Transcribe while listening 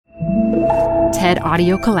TED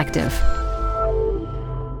Audio Collective.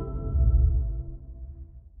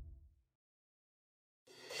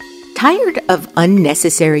 Tired of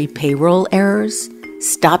unnecessary payroll errors?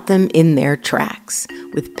 Stop them in their tracks.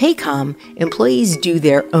 With Paycom, employees do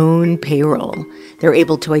their own payroll. They're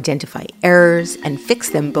able to identify errors and fix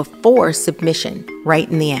them before submission, right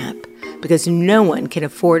in the app. Because no one can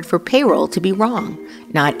afford for payroll to be wrong.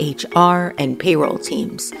 Not HR and payroll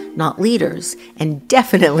teams, not leaders, and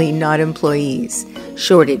definitely not employees.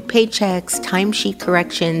 Shorted paychecks, timesheet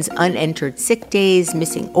corrections, unentered sick days,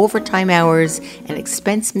 missing overtime hours, and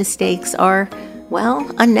expense mistakes are, well,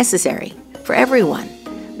 unnecessary for everyone.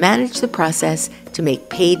 Manage the process to make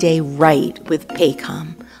payday right with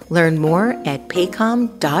Paycom. Learn more at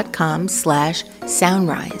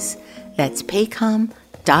paycom.com/soundrise. That's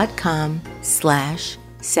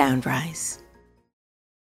paycom.com/soundrise.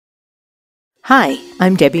 Hi,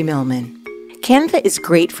 I'm Debbie Millman. Canva is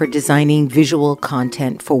great for designing visual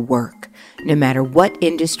content for work, no matter what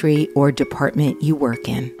industry or department you work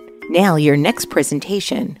in. Nail your next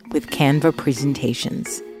presentation with Canva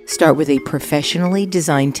Presentations. Start with a professionally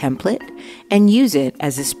designed template and use it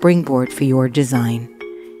as a springboard for your design.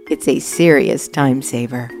 It's a serious time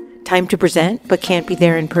saver. Time to present but can't be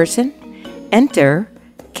there in person? Enter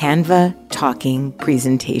Canva Talking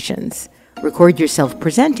Presentations. Record yourself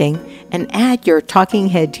presenting and add your talking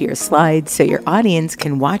head to your slides so your audience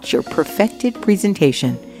can watch your perfected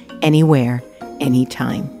presentation anywhere,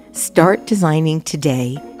 anytime. Start designing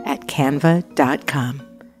today at canva.com.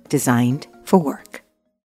 Designed for work.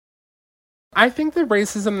 I think the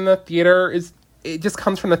racism in the theater it just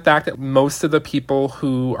comes from the fact that most of the people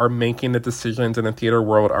who are making the decisions in the theater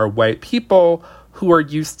world are white people who are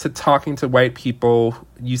used to talking to white people,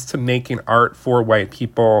 used to making art for white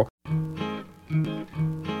people.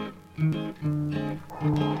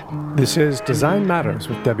 This is Design Matters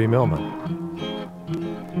with Debbie Millman.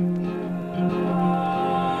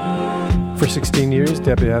 For 16 years,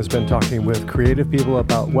 Debbie has been talking with creative people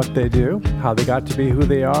about what they do, how they got to be who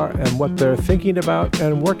they are, and what they're thinking about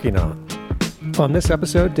and working on. On this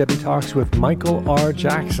episode, Debbie talks with Michael R.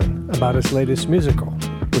 Jackson about his latest musical,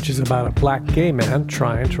 which is about a black gay man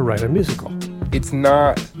trying to write a musical. It's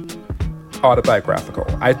not autobiographical.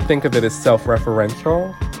 I think of it as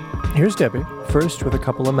self-referential. Here's Debbie, first with a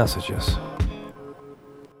couple of messages.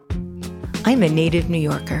 I'm a native New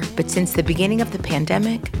Yorker, but since the beginning of the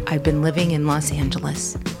pandemic, I've been living in Los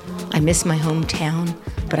Angeles. I miss my hometown,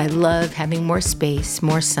 but I love having more space,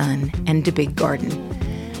 more sun, and a big garden.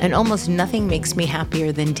 And almost nothing makes me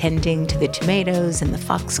happier than tending to the tomatoes and the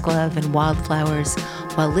foxglove and wildflowers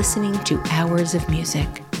while listening to hours of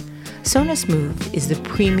music. Sonos Move is the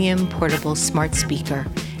premium portable smart speaker,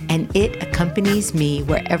 and it accompanies me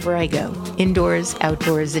wherever I go, indoors,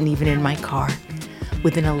 outdoors, and even in my car.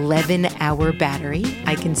 With an 11-hour battery,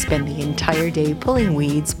 I can spend the entire day pulling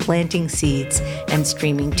weeds, planting seeds, and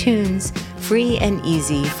streaming tunes, free and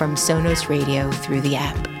easy from Sonos Radio through the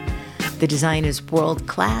app. The design is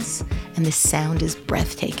world-class, and the sound is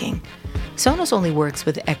breathtaking. Sonos only works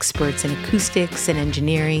with experts in acoustics and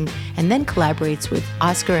engineering, and then collaborates with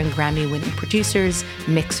Oscar and Grammy-winning producers,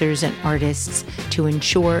 mixers, and artists to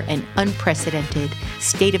ensure an unprecedented,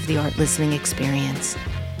 state-of-the-art listening experience.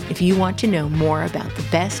 If you want to know more about the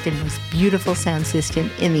best and most beautiful sound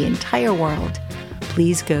system in the entire world,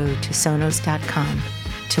 please go to Sonos.com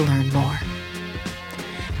to learn more.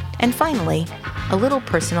 And finally, a little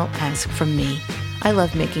personal ask from me. I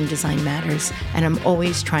love making Design Matters, and I'm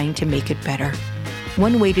always trying to make it better.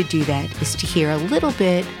 One way to do that is to hear a little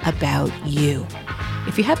bit about you.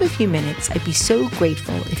 If you have a few minutes, I'd be so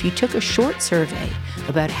grateful if you took a short survey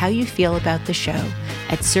about how you feel about the show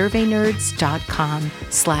at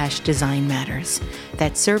surveynerds.com/Design Matters.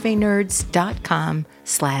 That's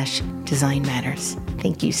surveynerds.com/Design Matters.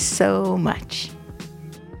 Thank you so much.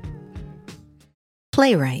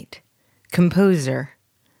 Playwright, composer,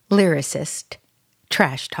 lyricist,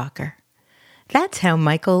 trash talker. That's how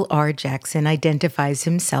Michael R. Jackson identifies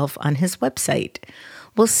himself on his website.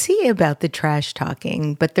 We'll see about the trash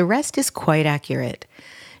talking, but the rest is quite accurate.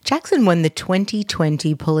 Jackson won the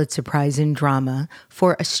 2020 Pulitzer Prize in Drama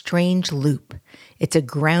for A Strange Loop. It's a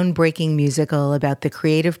groundbreaking musical about the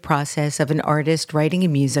creative process of an artist writing a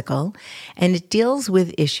musical, and it deals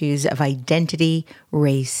with issues of identity,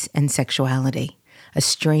 race, and sexuality. A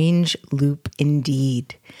strange loop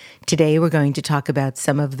indeed. Today we're going to talk about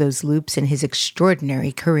some of those loops in his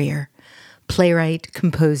extraordinary career. Playwright,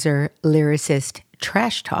 composer, lyricist,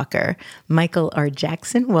 trash talker, Michael R.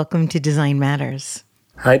 Jackson, welcome to Design Matters.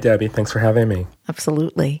 Hi, Debbie. Thanks for having me.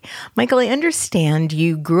 Absolutely. Michael, I understand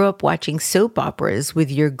you grew up watching soap operas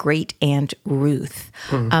with your great aunt Ruth.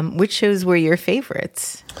 Which shows were your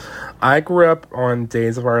favorites? I grew up on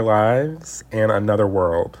Days of Our Lives and Another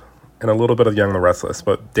World, and a little bit of Young and the Restless,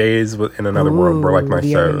 but Days in Another World were like my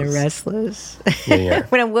shows. Young and the Restless. Yeah.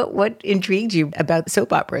 What intrigued you about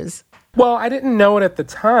soap operas? Well, I didn't know it at the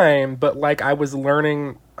time, but like I was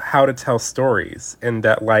learning how to tell stories, and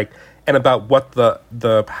that like and about what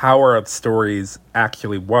the power of stories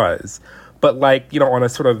actually was. But like, on a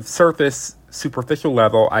sort of superficial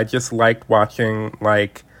level, I just liked watching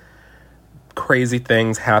like crazy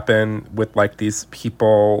things happen with like these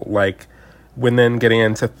people, like women getting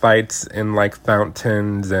into fights in like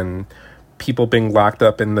fountains and people being locked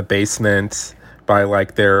up in the basement by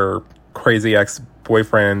like their crazy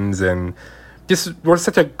ex-boyfriends, and just was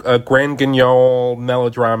such a grand guignol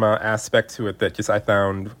melodrama aspect to it that just I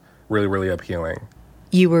found really, really appealing.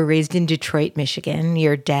 You were raised in Detroit, Michigan.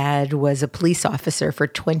 Your dad was a police officer for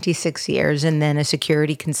 26 years and then a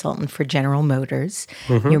security consultant for General Motors.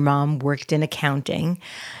 Your mom worked in accounting.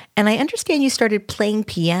 And I understand you started playing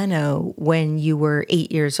piano when you were 8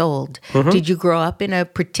 years old. Did you grow up in a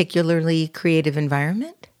particularly creative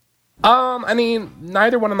environment? I mean,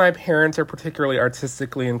 neither one of my parents are particularly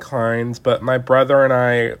artistically inclined, but my brother and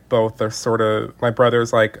I both are my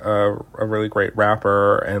brother's like a really great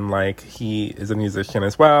rapper, and like he is a musician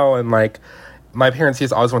as well, and like my parents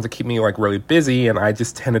just always wanted to keep me like really busy, and I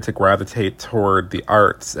just tended to gravitate toward the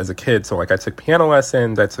arts as a kid. So like I took piano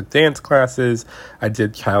lessons, I took dance classes, I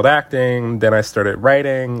did child acting, then I started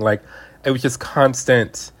writing. Like it was just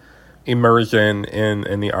constant immersion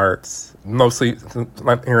in the arts. Mostly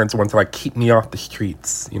my parents wanted to like keep me off the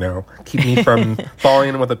streets, keep me from falling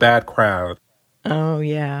in with a bad crowd. Oh,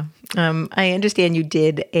 yeah. I understand you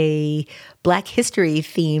did a Black History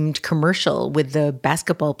themed commercial with the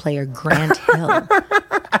basketball player Grant Hill.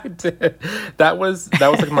 I did. That was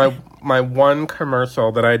like my one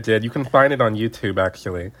commercial that I did. You can find it on YouTube,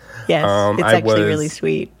 actually. Yes, it's actually really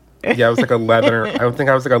sweet. Yeah, I was like 11 I think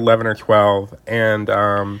I was like 11 or 12, and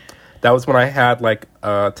that was when I had like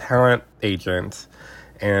a talent agent,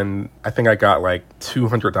 and I think I got like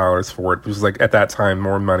 $200 for it, which was like at that time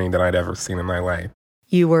more money than I'd ever seen in my life.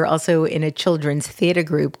 You were also in a children's theater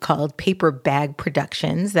group called Paper Bag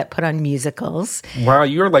Productions that put on musicals. Wow,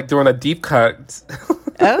 you were like doing a deep cut.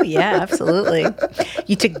 Oh, yeah, absolutely.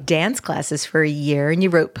 You took dance classes for a year and you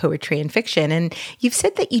wrote poetry and fiction. And you've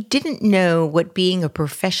said that you didn't know what being a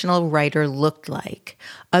professional writer looked like,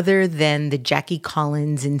 other than the Jackie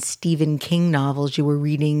Collins and Stephen King novels you were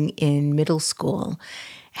reading in middle school.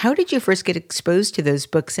 How did you first get exposed to those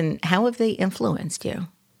books, and how have they influenced you?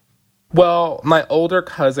 Well, my older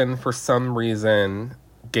cousin, for some reason,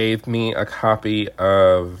 gave me a copy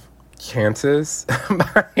of Chances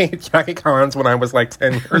by Jackie Collins when I was like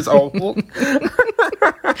 10 years old.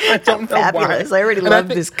 I don't know Fabulous. why. I already love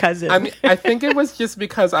this cousin. I mean, I think it was just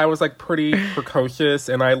because I was like pretty precocious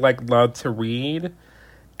and I like loved to read.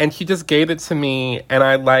 And she just gave it to me and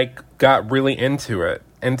I like got really into it.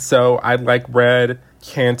 And so I like read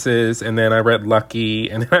Chances, and then I read Lucky,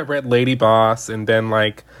 and then I read Lady Boss, and then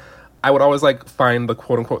like I would always like find the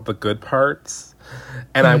quote unquote the good parts.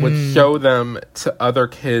 And I would show them to other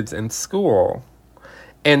kids in school.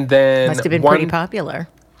 And then must have been pretty popular.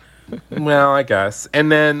 Well, I guess.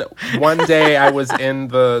 And then one day I was in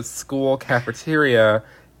the school cafeteria,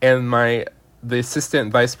 and the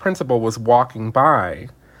assistant vice principal was walking by,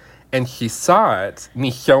 and she saw it,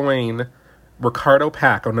 me showing Ricardo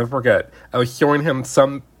Pack. I'll never forget. I was showing him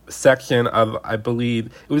some section of, I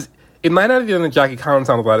believe, it might not have been a Jackie Collins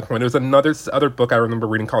novel at that point. There was another other book I remember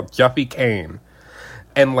reading called Juffy Kane.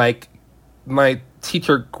 And, like, my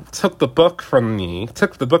teacher took the book from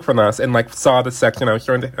us, and, like, saw the section I was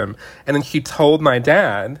showing to him. And then she told my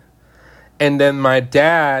dad. And then my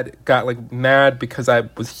dad got, like, mad because I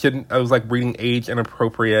was, like, reading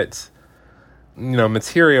age-inappropriate,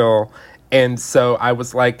 material. And so I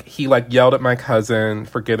was, like, he, like, yelled at my cousin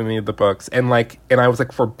for giving me the books. And I was,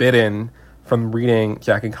 like, forbidden from reading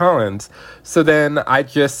Jackie Collins. So then I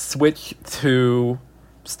just switched to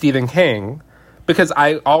Stephen King, because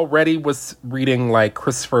I already was reading like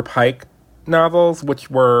Christopher Pike novels, which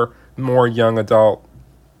were more young adult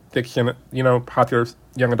fiction, popular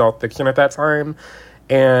young adult fiction at that time.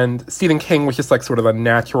 And Stephen King was just like sort of a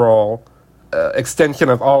natural extension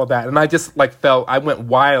of all of that. And I just like I went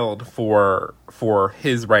wild for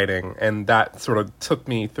his writing, and that sort of took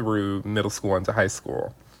me through middle school into high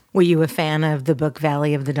school. Were you a fan of the book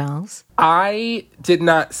Valley of the Dolls? I did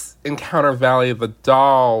not encounter Valley of the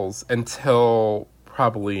Dolls until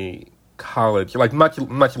probably college, like much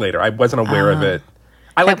later. I wasn't aware of it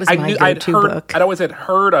That was my go-to book. I'd always had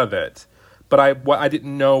heard of it, but I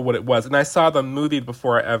didn't know what it was. And I saw the movie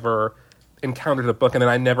before I ever encountered the book, and then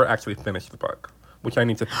I never actually finished the book, which I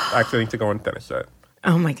need to go and finish it.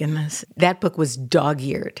 Oh my goodness. That book was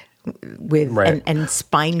dog-eared with and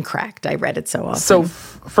spine cracked. I read it so often.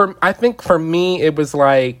 So I think for me, it was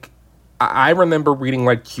like, I remember reading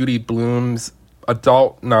like Judy Blume's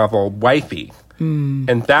adult novel, Wifey.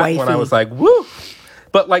 And that Wifey. one I was like, woo!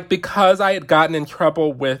 But like, because I had gotten in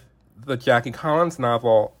trouble with the Jackie Collins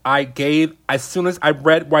novel, as soon as I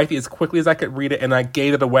read Wifey as quickly as I could read it, and I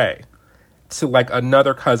gave it away to like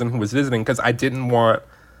another cousin who was visiting because I didn't want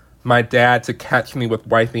my dad to catch me with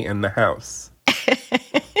Wifey in the house.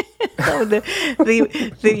 Oh,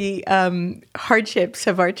 the hardships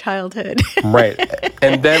of our childhood. Right.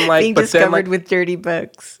 And then like being discovered with dirty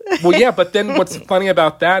books. Well, yeah, but then what's funny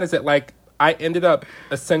about that is that like I ended up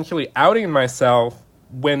essentially outing myself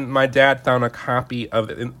when my dad found a copy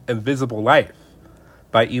of Invisible Life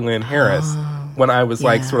by Elan Harris when I was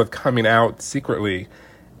like sort of coming out secretly.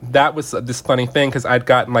 That was this funny thing because I'd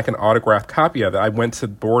gotten like an autographed copy of it. I went to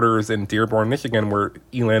Borders in Dearborn, Michigan, where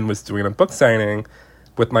Elan was doing a book signing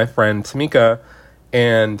with my friend Tamika,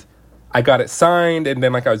 and I got it signed, and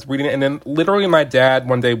then like I was reading it, and then literally my dad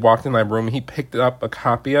one day walked in my room, he picked up a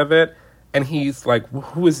copy of it, and he's like,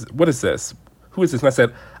 what is this? Who is this? And I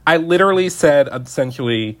said, I literally said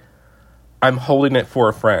essentially, I'm holding it for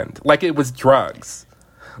a friend. Like it was drugs.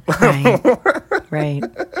 Right.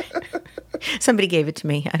 Somebody gave it to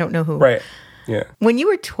me. I don't know who. Right. Yeah. When you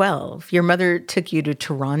were 12, your mother took you to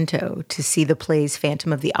Toronto to see the plays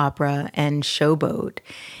Phantom of the Opera and Showboat.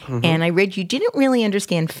 Mm-hmm. And I read you didn't really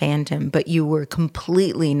understand Phantom, but you were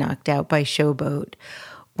completely knocked out by Showboat.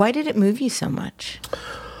 Why did it move you so much?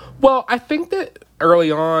 Well, I think that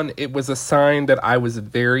early on, it was a sign that I was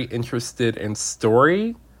very interested in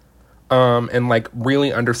story. And like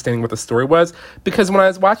really understanding what the story was, because when I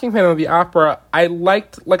was watching Phantom of the Opera, I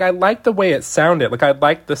liked the way it sounded. Like I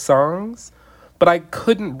liked the songs, but I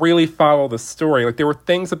couldn't really follow the story. Like there were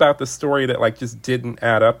things about the story that like just didn't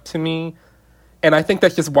add up to me, and I think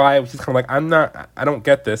that's just why I was just kind of like I don't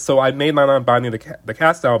get this. So I made my non-binding the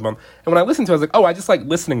cast album, and when I listened to it, I was like, oh, I just like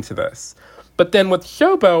listening to this. But then with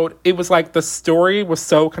Showboat, it was like the story was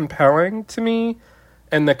so compelling to me.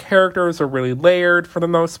 And the characters are really layered for the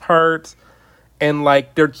most part. And,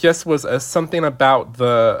 like, there just was something about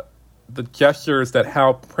the gestures that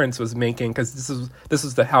Hal Prince was making. Because this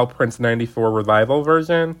was the Hal Prince 94 revival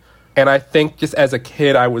version. And I think just as a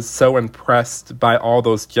kid, I was so impressed by all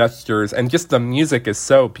those gestures. And just the music is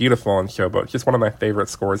so beautiful in Showboat. Just one of my favorite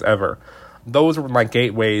scores ever. Those were my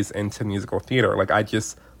gateways into musical theater. Like, I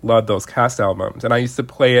just loved those cast albums. And I used to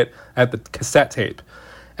play it at the cassette tape.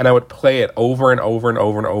 And I would play it over and over and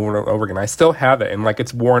over and over and over again. I still have it, and like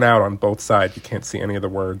it's worn out on both sides. You can't see any of the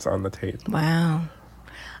words on the tape. Wow.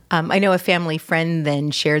 I know a family friend then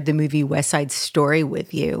shared the movie West Side Story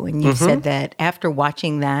with you, and you said that after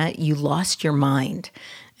watching that, you lost your mind.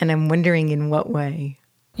 And I'm wondering in what way.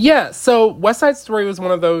 Yeah, so West Side Story was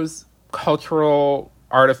one of those cultural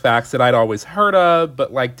artifacts that I'd always heard of,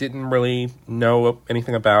 but like didn't really know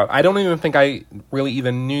anything about. I don't even think I really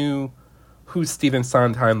even knew who Stephen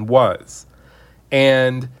Sondheim was.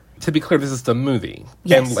 And to be clear, this is the movie.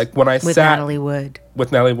 Yes, and like when I with Natalie Wood.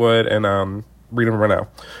 With Natalie Wood and Rita Moreno.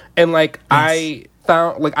 And like yes. I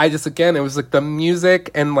found like I just again it was like the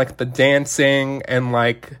music and like the dancing and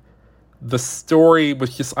like the story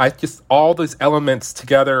was just all those elements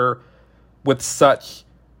together with such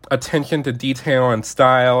attention to detail and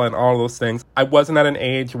style and all those things. I wasn't at an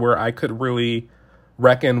age where I could really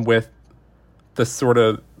reckon with the sort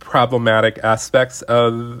of problematic aspects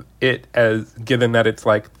of it, as given that it's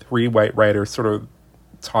like three white writers sort of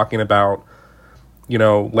talking about, you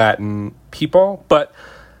know, Latin people, but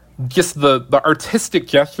just the artistic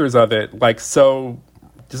gestures of it, like so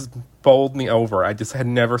just bowled me over. I just had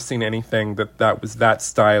never seen anything that was that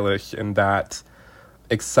stylish and that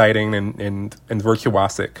exciting and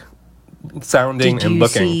virtuosic sounding and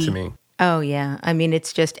looking to me. Oh yeah. I mean,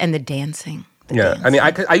 it's just, and the dancing. Yeah, I mean,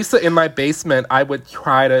 I used to, in my basement, I would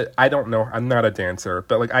try to, I don't know, I'm not a dancer,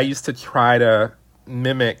 but like I used to try to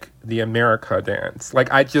mimic the America dance.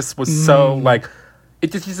 Like I just was so like,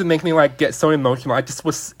 it just used to make me like get so emotional. It just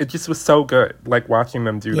was so good, like watching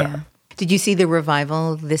them do that. Did you see the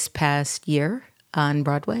revival this past year on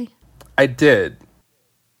Broadway? I did.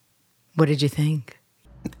 What did you think?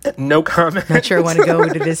 No comment. Not sure I want to go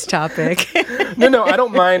into this topic. No, I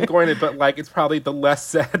don't mind going to, but like it's probably the less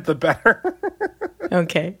said, the better.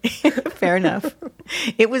 Okay, fair enough.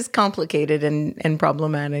 It was complicated and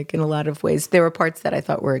problematic in a lot of ways. There were parts that I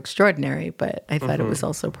thought were extraordinary, but I thought it was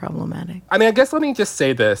also problematic. I mean, I guess let me just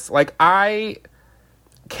say this. Like, I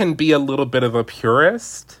can be a little bit of a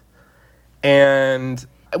purist. And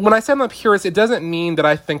when I say I'm a purist, it doesn't mean that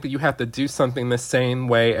I think that you have to do something the same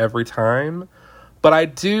way every time. But I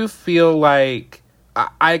do feel like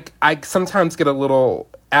I sometimes get a little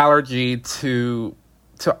allergy to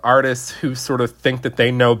artists who sort of think that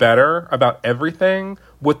they know better about everything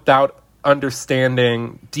without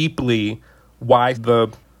understanding deeply why the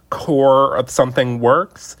core of something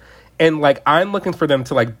works. And like, I'm looking for them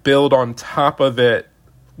to like build on top of it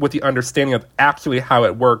with the understanding of actually how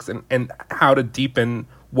it works and how to deepen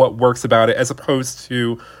what works about it, as opposed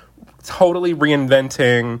to totally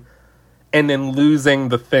reinventing and then losing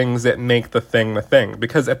the things that make the thing.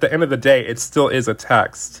 Because at the end of the day, it still is a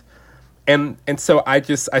text. And so I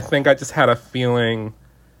think I just had a feeling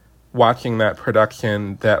watching that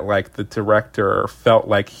production that like the director felt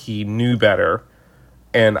like he knew better.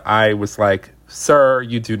 And I was like, sir,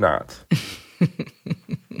 you do not.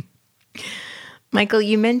 Michael,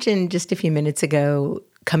 you mentioned just a few minutes ago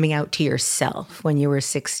coming out to yourself when you were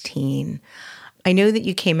 16. I know that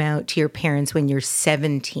you came out to your parents when you're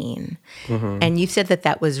 17. And you said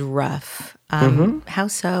that was rough. How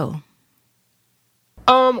so?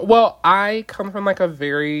 Well, I come from like a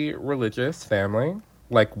very religious family.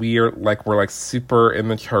 Like we're super in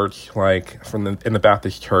the church, like in the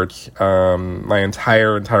Baptist church. My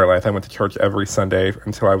entire life, I went to church every Sunday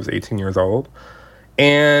until I was 18 years old.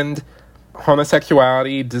 And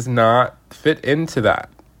homosexuality does not fit into that.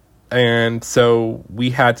 And so we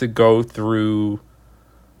had to go through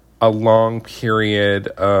a long period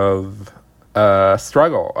of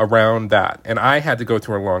struggle around that. And I had to go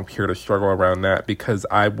through a long period of struggle around that because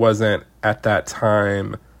I wasn't at that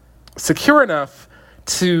time secure enough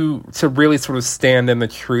to really sort of stand in the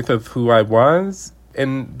truth of who I was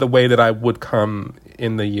in the way that I would come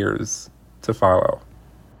in the years to follow.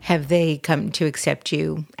 Have they come to accept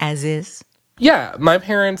you as is? Yeah, my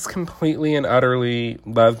parents completely and utterly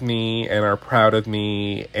love me and are proud of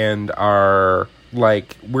me and are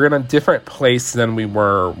like, we're in a different place than we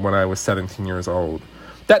were when I was 17 years old.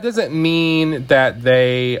 That doesn't mean that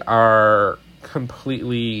they are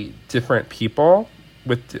completely different people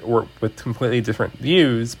with completely different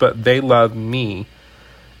views, but they love me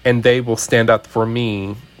and they will stand up for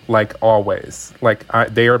me like always. Like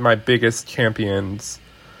they are my biggest champions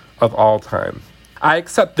of all time. I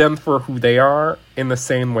accept them for who they are in the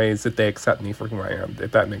same ways that they accept me for who I am,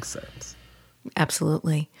 if that makes sense.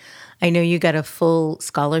 Absolutely. I know you got a full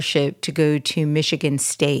scholarship to go to Michigan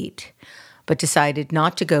State, but decided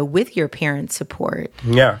not to go with your parents' support.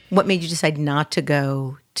 Yeah. What made you decide not to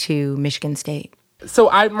go to Michigan State?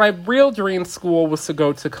 So my real dream school was to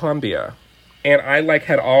go to Columbia. And I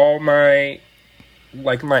had all my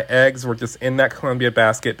eggs were just in that Columbia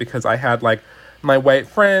basket because I had my white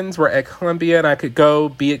friends were at Columbia and I could go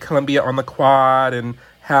be at Columbia on the quad and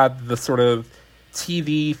have the sort of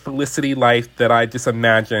TV Felicity life that I just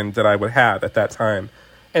imagined that I would have at that time.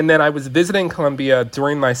 And then I was visiting Columbia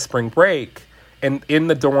during my spring break and in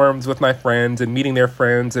the dorms with my friends and meeting their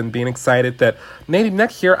friends and being excited that maybe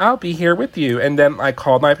next year I'll be here with you. And then I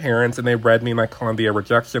called my parents and they read me my Columbia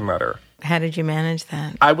rejection letter. How did you manage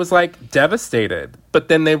that? I was devastated, but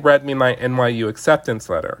then they read me my NYU acceptance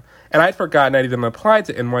letter. And I'd forgotten I'd even applied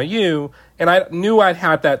to NYU, and I knew I'd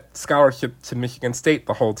had that scholarship to Michigan State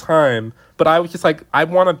the whole time, but I was just I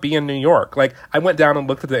want to be in New York. I went down and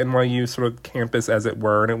looked at the NYU sort of campus, as it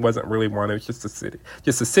were, and it wasn't really one, it was just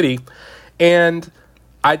a city. And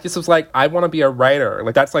I just was I want to be a writer.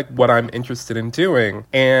 That's what I'm interested in doing.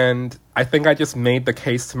 And I think I just made the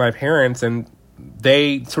case to my parents, and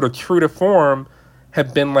they, sort of true to form,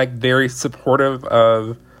 have been very supportive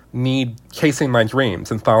of me chasing my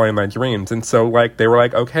dreams and following my dreams. And so they were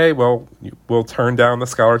okay, well, we'll turn down the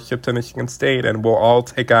scholarship to Michigan State and we'll all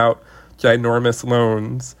take out ginormous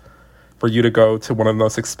loans for you to go to one of the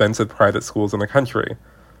most expensive private schools in the country,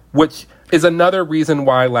 which is another reason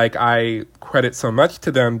why I credit so much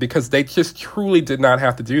to them, because they just truly did not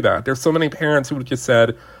have to do that. There's so many parents who just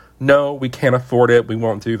said, no, we can't afford it, we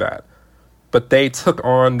won't do that. But they took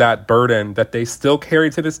on that burden that they still carry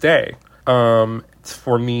to this day,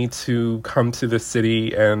 for me to come to the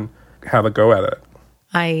city and have a go at it.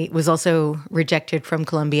 I was also rejected from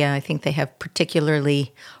Columbia. I think they have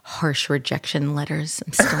particularly harsh rejection letters.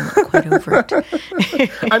 I'm still not quite over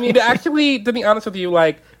it. I mean, actually, to be honest with you,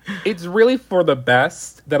 it's really for the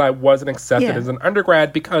best that I wasn't accepted as an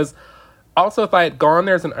undergrad, because also if I had gone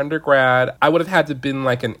there as an undergrad, I would have had to been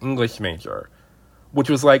an English major, which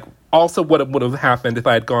was like also what would have happened if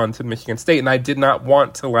I had gone to Michigan State. And I did not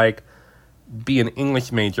want to like be an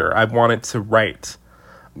English major. I wanted to write,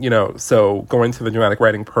 so going to the dramatic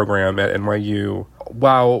writing program at NYU,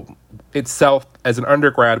 while itself as an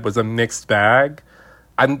undergrad was a mixed bag,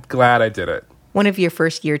 I'm glad I did it. One of your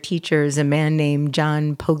first year teachers, a man named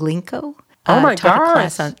John Poglinko. Oh my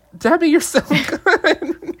gosh. Debbie, you're so good.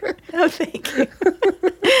 Oh, thank you.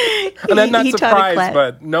 And I'm not surprised,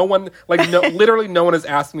 but literally no one has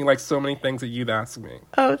asked me like so many things that you've asked me.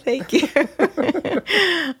 Oh, thank you.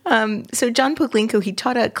 So John Poglinko, he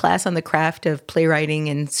taught a class on the craft of playwriting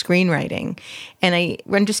and screenwriting. And I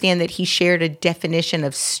understand that he shared a definition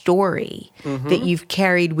of story that you've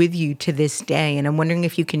carried with you to this day. And I'm wondering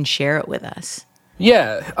if you can share it with us.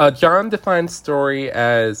 Yeah, John defines story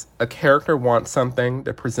as a character wants something,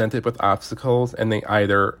 they're presented with obstacles, and they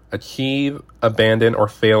either achieve, abandon, or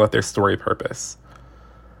fail at their story purpose.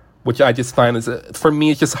 Which I just find is, for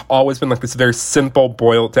me, it's just always been like this very simple,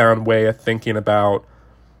 boiled down way of thinking about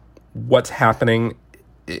what's happening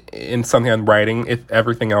in something I'm writing if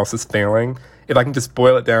everything else is failing. If I can just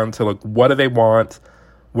boil it down to like, what do they want?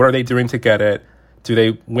 What are they doing to get it? Do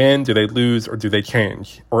they win, do they lose, or do they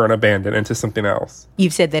change or abandon into something else?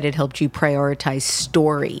 You've said that it helped you prioritize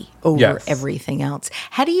story over everything else.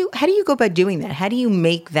 How do you go about doing that? How do you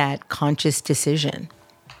make that conscious decision?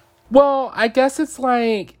 Well, I guess it's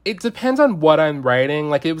like, it depends on what I'm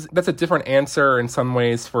writing. Like that's a different answer in some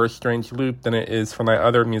ways for A Strange Loop than it is for my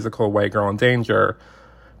other musical, White Girl in Danger,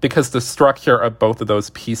 because the structure of both of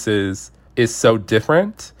those pieces is so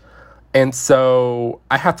different. And so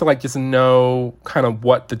I have to like just know kind of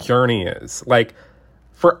what the journey is. Like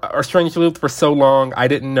for A Strange Loop, for so long, I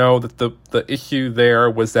didn't know that the issue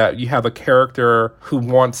there was that you have a character who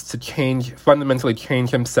wants to fundamentally change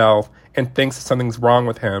himself and thinks something's wrong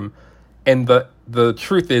with him. And the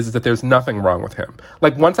truth is that there's nothing wrong with him.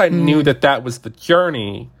 Like once I knew that was the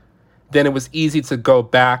journey, then it was easy to go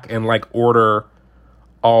back and like order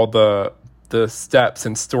all the steps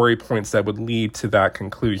and story points that would lead to that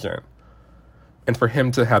conclusion. And for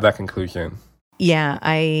him to have that conclusion. Yeah,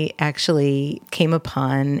 I actually came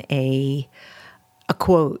upon a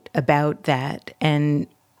quote about that, and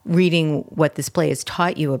reading what this play has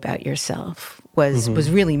taught you about yourself was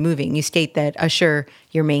really moving. You state that Usher,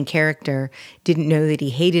 your main character, didn't know that he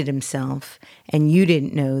hated himself, and you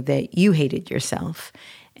didn't know that you hated yourself,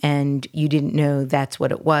 and you didn't know that's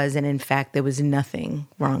what it was, and in fact, there was nothing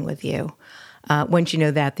wrong with you. Once you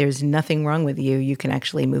know that there's nothing wrong with you, you can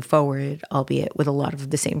actually move forward, albeit with a lot of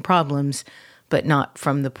the same problems, but not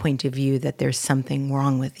from the point of view that there's something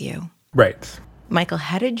wrong with you. Right. Michael,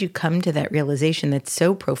 how did you come to that realization that's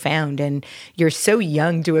so profound, and you're so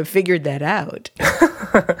young to have figured that out?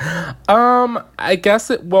 I guess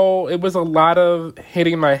it was a lot of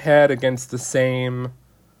hitting my head against the same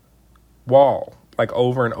wall, like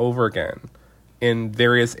over and over again in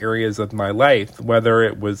various areas of my life, whether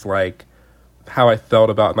it was like how I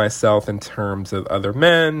felt about myself in terms of other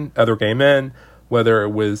gay men, whether it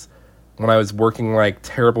was when I was working like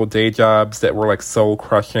terrible day jobs that were like soul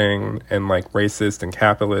crushing and like racist and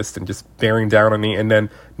capitalist and just bearing down on me, and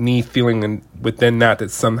then me feeling within that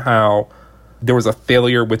somehow there was a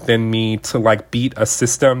failure within me to like beat a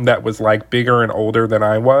system that was like bigger and older than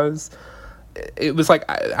I was. It was like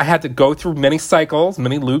I had to go through many cycles,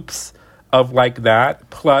 many loops of like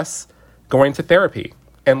that, plus going to therapy.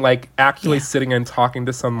 And, like, actually sitting and talking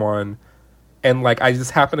to someone. And, like, I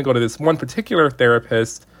just happened to go to this one particular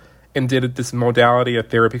therapist and did this modality of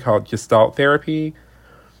therapy called Gestalt therapy.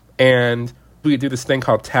 And we do this thing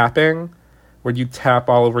called tapping, where you tap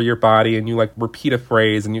all over your body and you, like, repeat a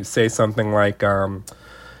phrase and you say something like,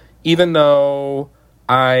 even though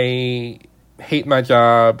I hate my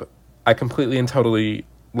job, I completely and totally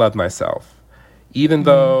love myself. Even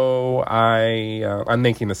though I'm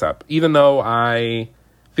making this up, even though I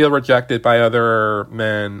feel rejected by other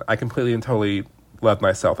men, I completely and totally love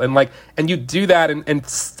myself. And you do that and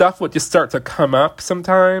stuff would just start to come up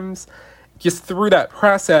sometimes. Just through that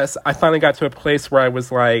process, I finally got to a place where I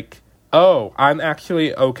was like, oh, I'm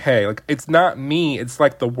actually okay. Like, it's not me, it's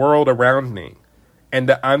like the world around me. And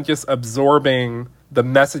that I'm just absorbing the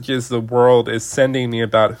messages the world is sending me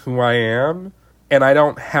about who I am. And I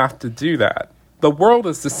don't have to do that. The world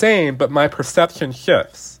is the same, but my perception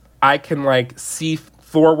shifts. I can like see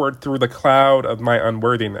forward through the cloud of my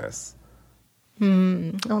unworthiness.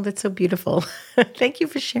 Oh, that's so beautiful. Thank you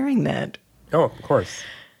for sharing that. Oh, of course.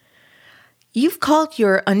 You've called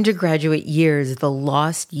your undergraduate years the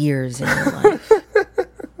lost years in your life.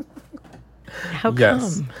 How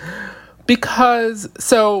come? Because,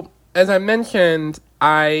 so, as I mentioned,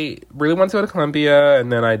 I really wanted to go to Columbia,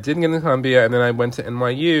 and then I didn't get into Columbia, and then I went to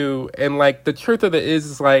NYU. And, like, the truth of it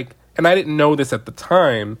is like, and I didn't know this at the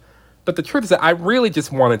time, but the truth is that I really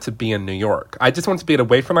just wanted to be in New York. I just wanted to be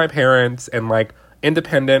away from my parents and, like,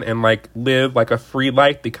 independent and, like, live, like, a free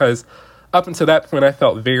life, because up until that point, I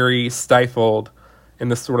felt very stifled in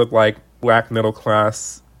this sort of, like, Black middle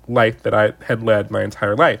class life that I had led my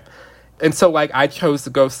entire life. And so, like, I chose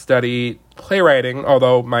to go study playwriting,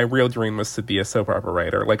 although my real dream was to be a soap opera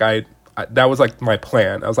writer. Like, I that was, like, my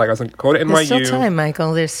plan. I was going to go to NYU. There's still time,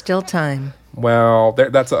 Michael. There's still time. Well,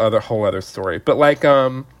 that's a whole other story. But, like,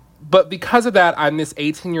 but because of that, I'm this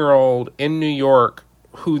 18-year-old in New York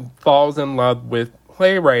who falls in love with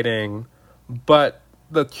playwriting. But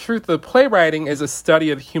the truth of playwriting is a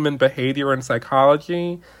study of human behavior and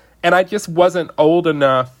psychology. And I just wasn't old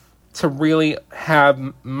enough to really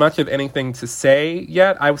have much of anything to say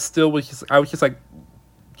yet. I was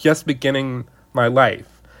just beginning my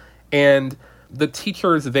life. And the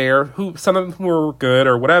teachers there, who some of them were good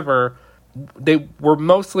or whatever, they were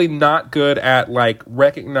mostly not good at, like,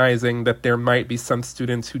 recognizing that there might be some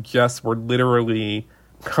students who just were literally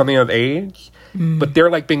coming of age, but they're,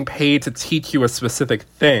 like, being paid to teach you a specific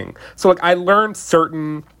thing. So, like, I learned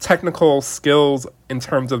certain technical skills in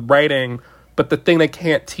terms of writing, but the thing they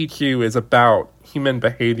can't teach you is about human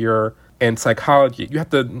behavior and psychology. You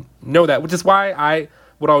have to know that, which is why I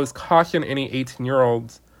would always caution any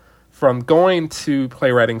 18-year-olds from going to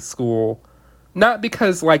playwriting school, not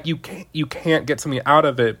because, like, you can't get something out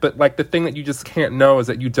of it, but, like, the thing that you just can't know is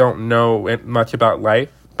that you don't know much about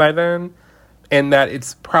life by then, and that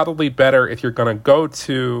it's probably better if you're going to go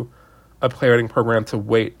to a playwriting program to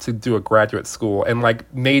wait to do a graduate school and,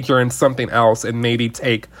 like, major in something else and maybe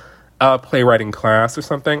take a playwriting class or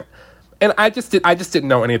something. And I just didn't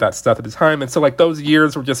know any of that stuff at the time. And so, like, those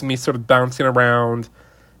years were just me sort of bouncing around,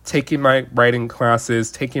 taking my writing classes,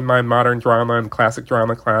 taking my modern drama and classic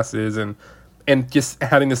drama classes, and just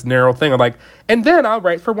having this narrow thing of, like, and then I'll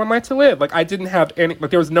write for One Life to Live. Like, I didn't have any, like,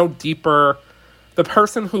 there was no deeper, the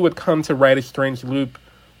person who would come to write A Strange Loop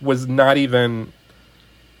was not even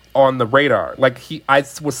on the radar. Like, I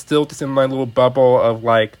was still just in my little bubble of,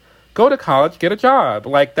 like, go to college, get a job.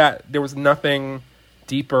 Like, that, there was nothing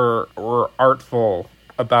deeper or artful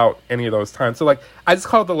about any of those times. So, like, I just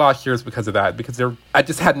call it the lost years because of that, because I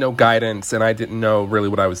just had no guidance and I didn't know really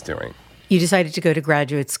what I was doing. You decided to go to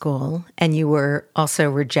graduate school, and you were also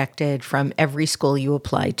rejected from every school you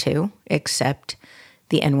applied to, except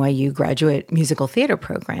the NYU Graduate Musical Theater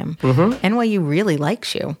Program. Mm-hmm. NYU really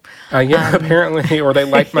likes you. Yeah, apparently, or they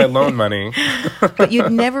like my loan money. But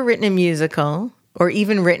you'd never written a musical or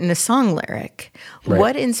even written a song lyric. Right.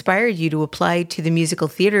 What inspired you to apply to the musical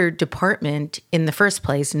theater department in the first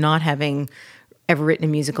place, not having ever written a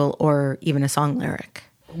musical or even a song lyric?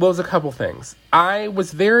 Well, there's a couple things. I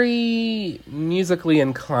was very musically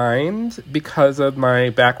inclined because of my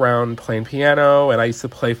background playing piano, and I used to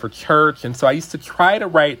play for church, and so I used to try to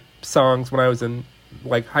write songs when I was in,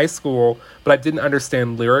 like, high school, but I didn't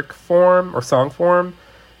understand lyric form or song form,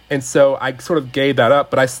 and so I sort of gave that up,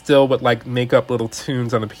 but I still would, like, make up little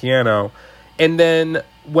tunes on the piano. And then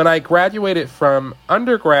when I graduated from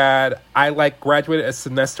undergrad, I, like, graduated a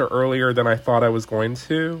semester earlier than I thought I was going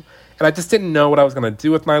to. And I just didn't know what I was going to do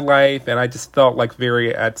with my life, and I just felt, like,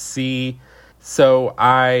 very at sea. So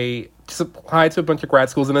I just applied to a bunch of grad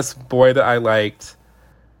schools, and this boy that I liked,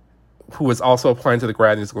 who was also applying to the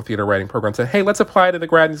grad musical theater writing program, said, hey, let's apply to the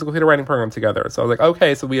grad musical theater writing program together. So I was like,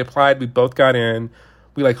 okay. So we applied. We both got in.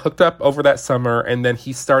 We, like, hooked up over that summer, and then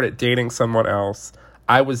he started dating someone else.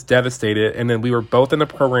 I was devastated, and then we were both in the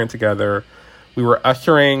program together. We were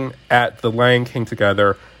ushering at the Lion King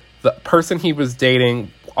together. The person he was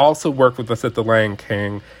dating also worked with us at the Lion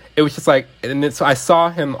King. It was just like, and so I saw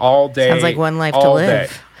him all day. Sounds like One Life to Live.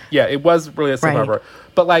 Day. Yeah, it was really a soap opera.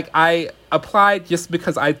 But, like, I applied just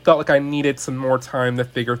because I felt like I needed some more time to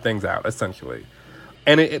figure things out, essentially.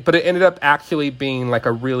 And but it ended up actually being, like,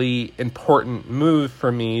 a really important move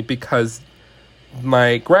for me, because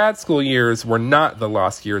my grad school years were not the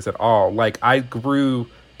lost years at all. Like, I grew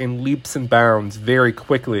in leaps and bounds very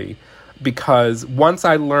quickly, because once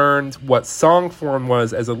I learned what song form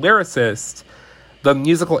was as a lyricist, the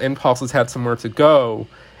musical impulses had somewhere to go.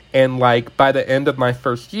 And, like, by the end of my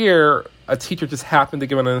first year, a teacher just happened to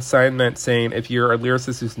give an assignment saying, if you're a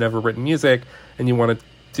lyricist who's never written music and you want to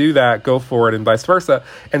do that, go for it, and vice versa.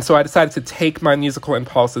 And so I decided to take my musical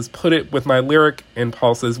impulses, put it with my lyric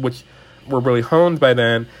impulses, which were really honed by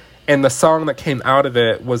then. And the song that came out of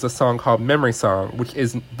it was a song called Memory Song, which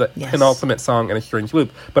is the penultimate song in A Strange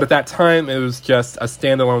Loop. But at that time, it was just a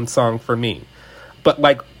standalone song for me. But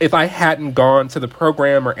like, if I hadn't gone to the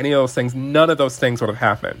program or any of those things, none of those things would have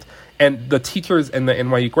happened. And the teachers in the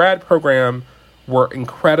NYU grad program were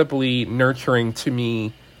incredibly nurturing to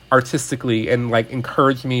me artistically and like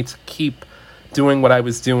encouraged me to keep doing what I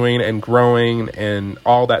was doing and growing and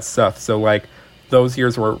all that stuff. So like, those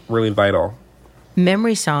years were really vital.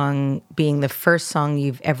 Memory Song being the first song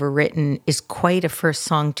you've ever written is quite a first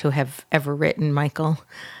song to have ever written, Michael.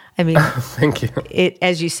 I mean, thank you. It,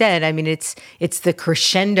 as you said, I mean, it's the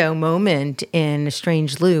crescendo moment in A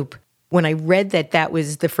Strange Loop. When I read that that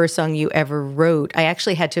was the first song you ever wrote, I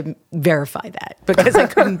actually had to verify that because I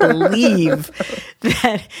couldn't believe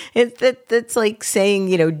that. That's like saying,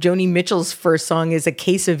 you know, Joni Mitchell's first song is A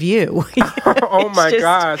Case of You. Oh my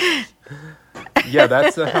gosh. Yeah,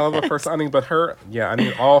 that's a hell of a first song. But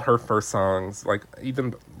all her first songs, like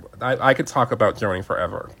even I could talk about Joni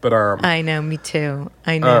forever. But I know, me too.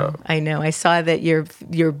 I know. I saw that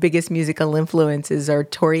your biggest musical influences are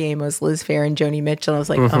Tori Amos, Liz Phair, and Joni Mitchell. I was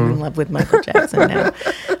like, I'm in love with Michael Jackson now.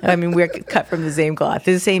 I mean, we're cut from the same cloth.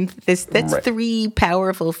 That's right. Three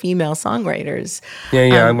powerful female songwriters.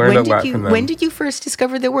 Yeah, I learned a lot from them. When did you first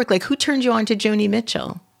discover their work? Like, who turned you on to Joni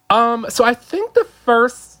Mitchell? So I think the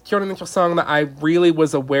first Joni Mitchell song that I really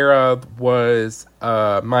was aware of was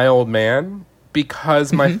My Old Man,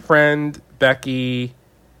 because my friend Becky,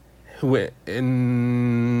 who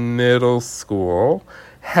in middle school,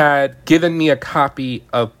 had given me a copy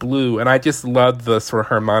of Blue, and I just loved the sort of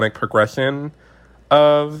harmonic progression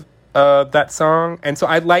of that song. And so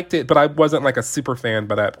I liked it, but I wasn't like a super fan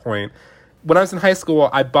by that point. When I was in high school,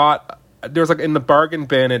 there was like in the bargain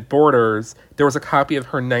bin at Borders, there was a copy of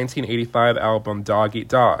her 1985 album Dog Eat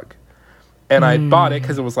Dog. And I bought it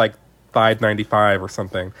because it was like $5.95 or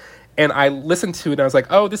something. And I listened to it and I was like,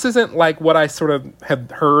 oh, this isn't like what I sort of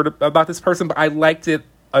had heard about this person, but I liked it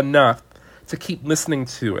enough to keep listening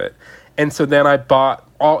to it. And so then I bought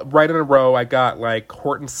right in a row, I got like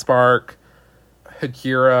Horton Spark,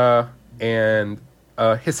 Hejira, and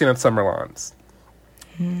Hissing on Summer Lawns.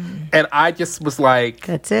 And I just was like,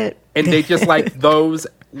 that's it. And they just like those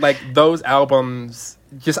albums,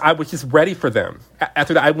 I was just ready for them.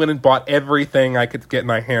 After that, I went and bought everything I could get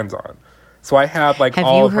my hands on. So I have like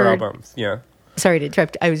all of her albums. Yeah. Sorry to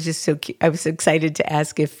interrupt. I was just I was excited to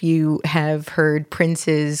ask if you have heard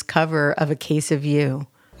Prince's cover of A Case of You.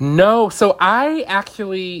 No. So I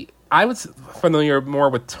was familiar more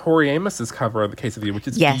with Tori Amos's cover of A Case of You, which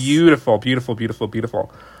is beautiful, beautiful, beautiful,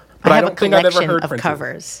 beautiful. But I don't think I've ever heard Prince's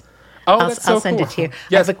covers. Oh, I'll send cool. it to you.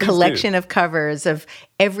 Yes, I have a collection of covers of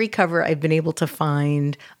every cover I've been able to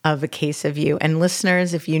find of A Case of You. And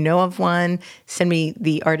listeners, if you know of one, send me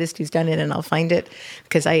the artist who's done it and I'll find it,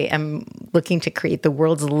 because I am looking to create the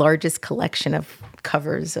world's largest collection of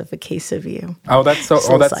covers of A Case of You. Oh, that's so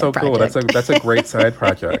cool. That's a great side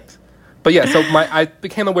project. But yeah, so I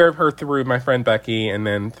became aware of her through my friend Becky, and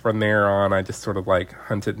then from there on, I just sort of like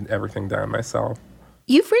hunted everything down myself.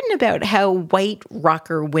 You've written about how white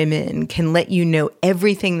rocker women can let you know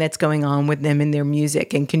everything that's going on with them in their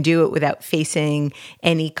music and can do it without facing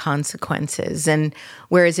any consequences. And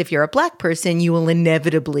whereas if you're a black person, you will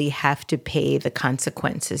inevitably have to pay the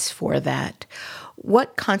consequences for that.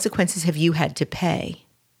 What consequences have you had to pay?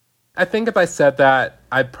 I think if I said that,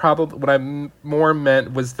 what I more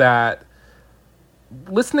meant was that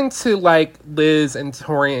listening to like Liz and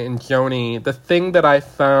Tori and Joni, the thing that I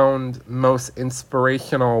found most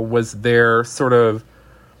inspirational was their sort of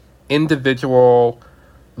individual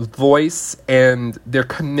voice and their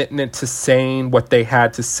commitment to saying what they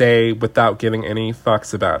had to say without giving any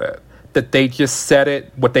fucks about it. That they just said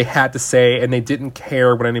it, what they had to say, and they didn't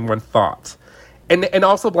care what anyone thought. And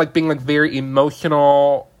also like being like very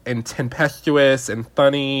emotional and tempestuous and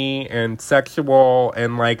funny and sexual,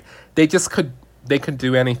 and like they could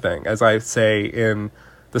do anything, as I say in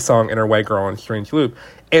the song Inner White Girl and Strange Loop.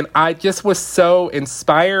 And I just was so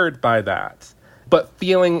inspired by that, but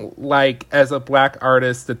feeling like as a black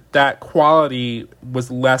artist that quality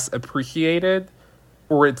was less appreciated,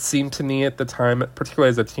 or it seemed to me at the time, particularly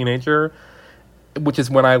as a teenager, which is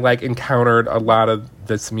when I like encountered a lot of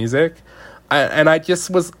this music. I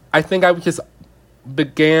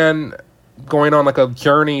began going on like a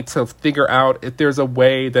journey to figure out if there's a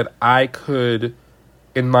way that I could,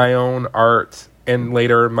 in my own art and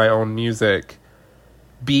later my own music,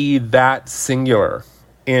 be that singular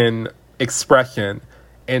in expression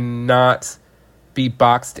and not be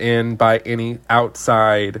boxed in by any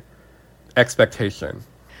outside expectation.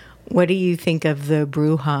 What do you think of the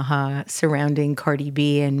brouhaha surrounding Cardi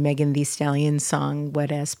B and Megan Thee Stallion's song,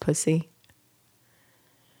 Wet Ass Pussy?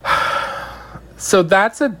 So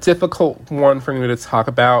that's a difficult one for me to talk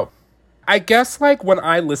about. I guess, like, when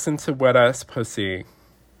I listen to Wet Ass Pussy,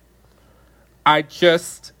 I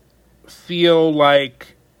just feel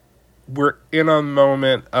like we're in a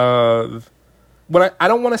moment of... I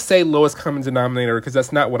don't want to say lowest common denominator, because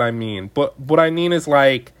that's not what I mean. But what I mean is,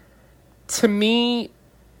 like, to me,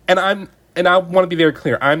 and I want to be very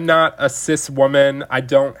clear, I'm not a cis woman. I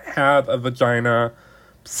don't have a vagina.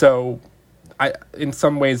 So, in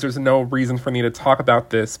some ways, there's no reason for me to talk about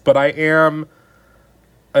this. But I am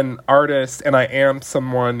an artist, and I am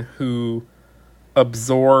someone who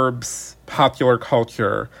absorbs popular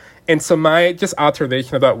culture. And so my just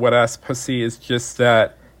observation about Wet Ass Pussy is just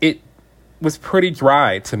that it was pretty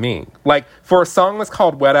dry to me. Like, for a song that's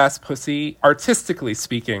called Wet Ass Pussy, artistically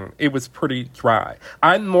speaking, it was pretty dry.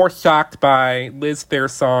 I'm more shocked by Liz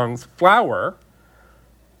Phair's song's Flower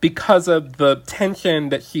because of the tension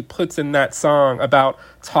that she puts in that song about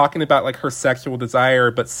talking about, like, her sexual desire,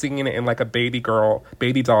 but singing it in, like, a baby doll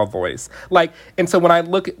voice. Like, and so when I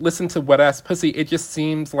listen to Wet Ass Pussy, it just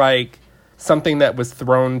seems like something that was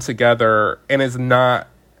thrown together and is not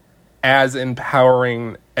as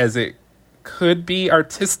empowering as it could be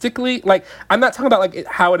artistically. Like, I'm not talking about, like,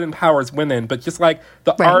 how it empowers women, but just, like,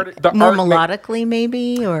 the art... More art, melodically, like,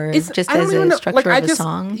 maybe? Or just as a structure of a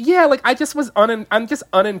song? Yeah, like, I just was... I'm just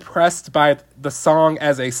unimpressed by the song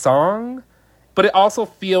as a song, but it also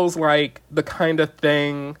feels like the kind of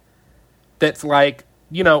thing that's, like,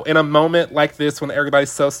 you know, in a moment like this when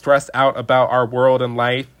everybody's so stressed out about our world and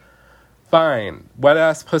life, fine, Wet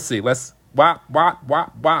Ass Pussy, let's... wop, wop,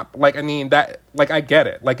 wop, wop. Like, I mean, that, like, I get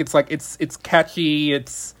it. Like, it's catchy.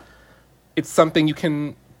 It's something you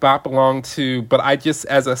can bop along to. But I just,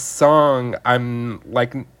 as a song, I'm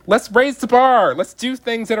like, let's raise the bar. Let's do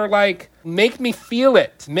things that are, like, make me feel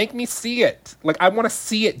it. Make me see it. Like, I want to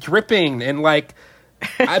see it dripping and, like,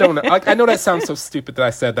 I don't know. Like, I know that sounds so stupid that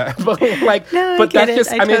I said that, but, like, no, but that's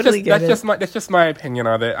just, I mean, totally that's just my opinion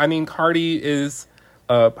of it. I mean, Cardi is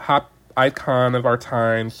a pop icon of our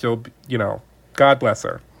time. She'll be, you know, God bless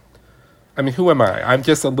her. I mean, who am I? I'm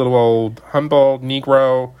just a little old, humble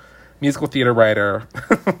Negro musical theater writer,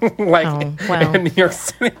 like, in New York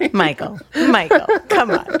City. Michael, come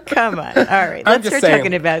on. All right, let's start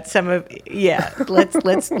talking about some of. Yeah,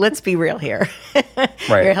 let's be real here. Right.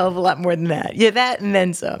 You're a hell of a lot more than that. Yeah, that and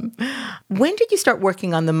then some. When did you start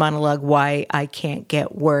working on the monologue "Why I Can't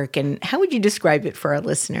Get Work," and how would you describe it for our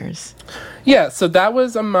listeners? Yeah, so that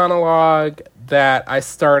was a monologue that I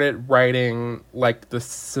started writing, like, the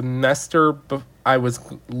semester I was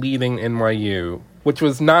leaving NYU, which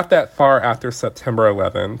was not that far after September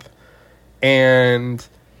 11th. And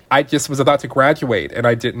I just was about to graduate, and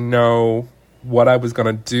I didn't know what I was going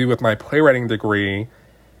to do with my playwriting degree.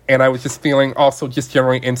 And I was just feeling also just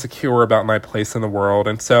generally insecure about my place in the world.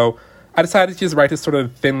 And so I decided to just write this sort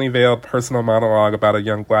of thinly veiled personal monologue about a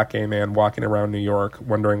young Black gay man walking around New York,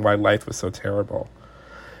 wondering why life was so terrible.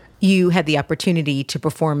 You had the opportunity to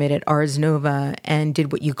perform it at Ars Nova and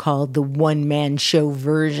did what you called the one-man show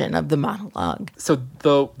version of the monologue. So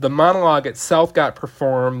the monologue itself got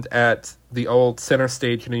performed at the old Center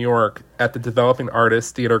Stage in New York at the Developing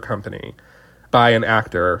Artists Theater Company by an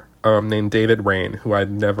actor named David Rain, who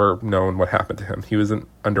I'd never known what happened to him. He was an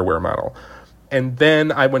underwear model. And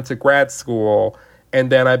then I went to grad school, and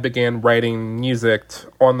then I began writing music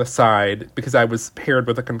on the side because I was paired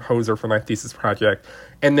with a composer for my thesis project.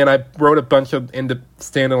 And then I wrote a bunch of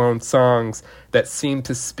standalone songs that seemed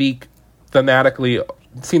to thematically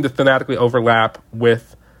overlap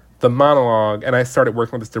with the monologue. And I started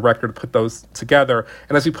working with this director to put those together.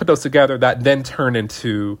 And as we put those together, that then turned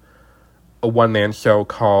into a one-man show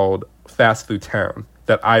called Fast Food Town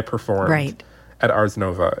that I performed at Ars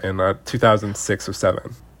Nova in 2006 or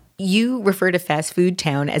 2007. You refer to Fast Food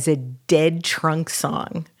Town as a dead trunk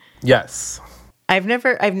song. Yes. I've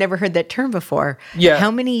never heard that term before. Yeah.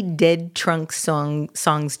 How many dead trunk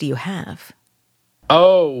songs do you have?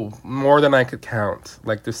 Oh, more than I could count.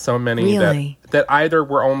 Like, there's so many that either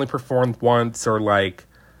were only performed once or, like,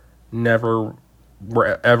 never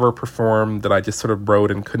were ever performed that I just sort of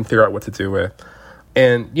wrote and couldn't figure out what to do with.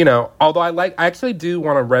 And, you know, although I actually do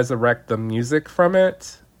want to resurrect the music from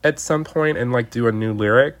it at some point and, like, do a new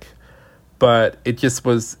lyric, but it just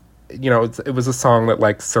was, you know, it was a song that,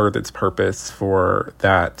 like, served its purpose for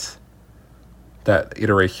that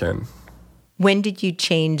iteration. When did you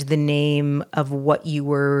change the name of what you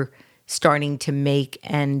were starting to make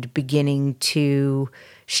and beginning to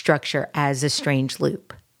structure as A Strange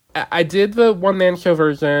Loop? I did the one-man show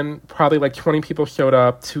version. Probably, like, 20 people showed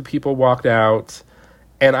up, 2 people walked out,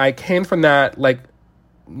 and I came from that, like,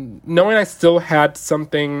 knowing I still had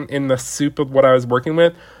something in the soup of what I was working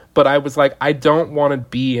with, But I was like, I don't want to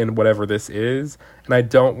be in whatever this is, and I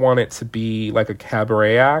don't want it to be like a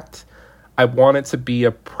cabaret act. I want it to be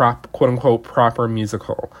a quote-unquote proper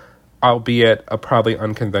musical, albeit a probably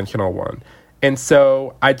unconventional one. And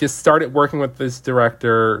so I just started working with this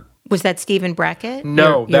director. Was that Stephen Brackett?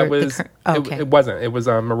 No, it wasn't. It was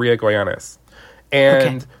Maria Goyanes.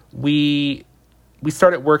 And we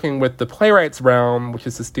started working with the Playwrights Realm, which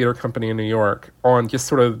is this theater company in New York, on just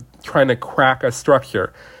sort of trying to crack a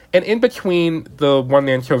structure. And in between the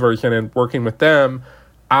one-man show version and working with them,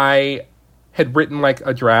 I had written like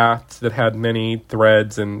a draft that had many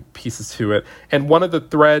threads and pieces to it. And one of the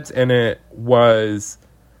threads in it was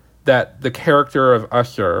that the character of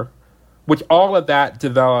Usher, which all of that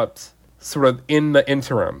developed sort of in the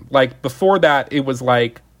interim. Like before that, it was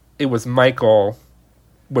Michael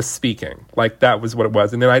was speaking. Like that was what it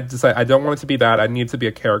was. And then I decided I don't want it to be that. I need it to be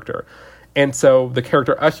a character. And so the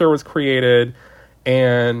character Usher was created.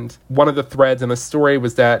 And one of the threads in the story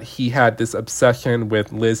was that he had this obsession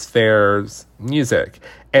with Liz Phair's music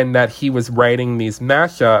and that he was writing these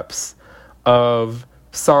mashups of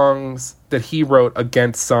songs that he wrote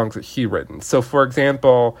against songs that she written. So, for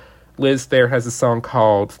example, Liz Phair has a song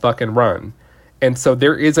called Fucking Run. And so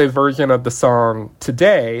there is a version of the song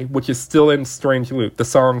Today, which is still in Strange Loop, the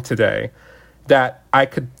song Today, that I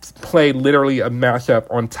could play literally a mashup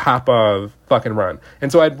on top of Fucking Run.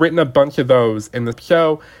 And so I'd written a bunch of those in the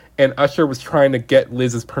show, and Usher was trying to get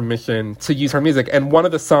Liz's permission to use her music. And one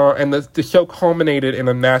of the songs, and the show culminated in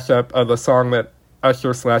a mashup of a song that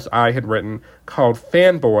Usher/I had written called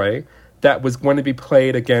Fanboy that was going to be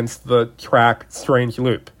played against the track Strange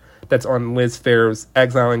Loop that's on Liz Phair's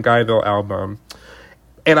Exile in Guyville album.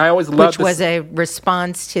 And I always loved Which was a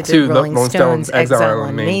response to the Rolling Stones' Exile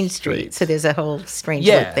on Main Street. So there's a whole strange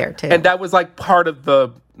loop there, too. And that was like part of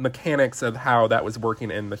the mechanics of how that was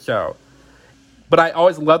working in the show. But I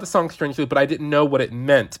always loved the song Strange Loop, but I didn't know what it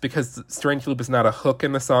meant because Strange Loop is not a hook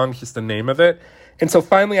in the song, it's just the name of it. And so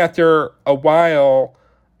finally, after a while,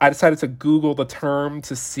 I decided to Google the term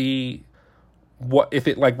to see what if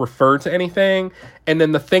it like referred to anything. And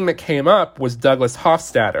then the thing that came up was Douglas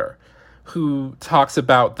Hofstadter, who talks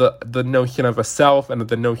about the notion of a self and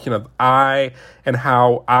the notion of I, and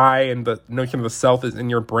how I and the notion of the self is in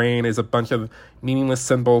your brain is a bunch of meaningless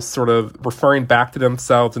symbols sort of referring back to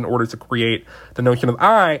themselves in order to create the notion of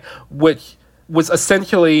I, which was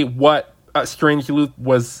essentially what Strange Loop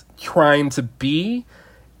was trying to be.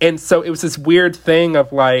 And so it was this weird thing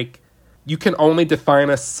of like, you can only define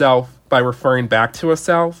a self by referring back to a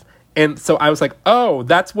self. And so I was like, oh,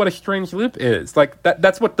 that's what a strange loop is. Like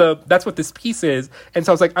that's what this piece is. And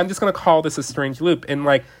so I was like, I'm just going to call this a strange loop. And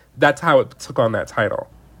like, that's how it took on that title.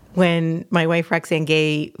 When my wife, Roxane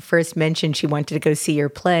Gay, first mentioned she wanted to go see your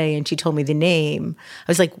play and she told me the name,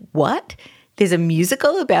 I was like, what? There's a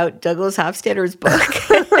musical about Douglas Hofstadter's book?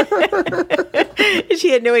 She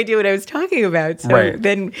had no idea what I was talking about. So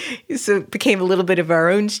it became a little bit of our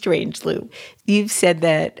own strange loop. You've said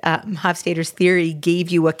that Hofstadter's theory gave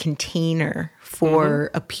you a container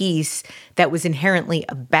for a piece that was inherently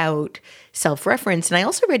about self-reference. And I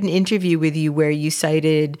also read an interview with you where you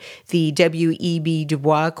cited the W.E.B. Du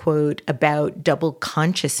Bois quote about double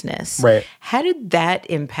consciousness. Right. How did that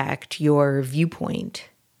impact your viewpoint?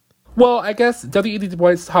 Well, I guess W.E.B. Du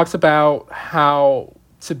Bois talks about how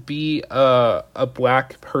to be a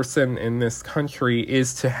Black person in this country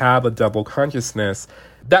is to have a double consciousness.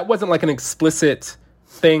 That wasn't like an explicit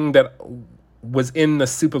thing that was in the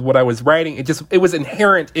soup of what I was writing. It was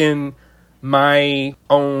inherent in my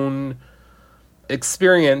own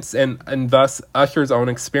experience and thus Usher's own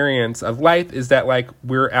experience of life, is that like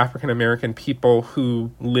we're African American people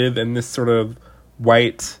who live in this sort of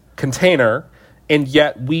white container, and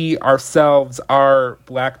yet we ourselves are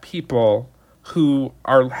Black people who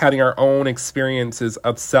are having our own experiences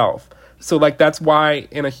of self. So like that's why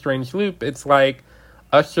in A Strange Loop it's like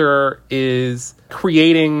Usher is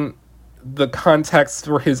creating the context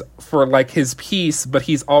for his piece, but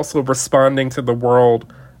he's also responding to the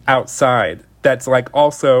world outside that's like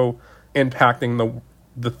also impacting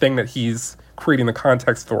the thing that he's creating the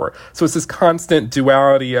context for. So it's this constant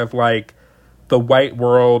duality of like the white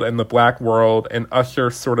world and the Black world, and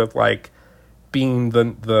Usher sort of like being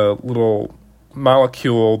the little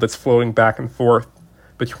molecule that's floating back and forth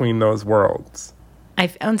between those worlds. I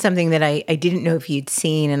found something that I didn't know if you'd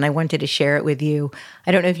seen, and I wanted to share it with you.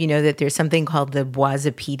 I don't know if you know that there's something called the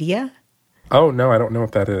Boisipedia. Oh, no, I don't know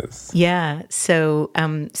what that is. Yeah. So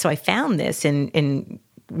I found this in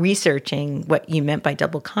researching what you meant by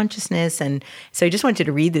double consciousness. And so I just wanted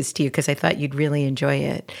to read this to you because I thought you'd really enjoy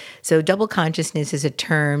it. So double consciousness is a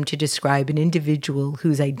term to describe an individual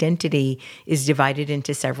whose identity is divided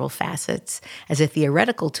into several facets. As a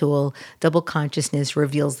theoretical tool, double consciousness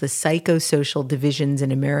reveals the psychosocial divisions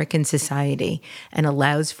in American society and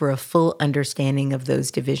allows for a full understanding of those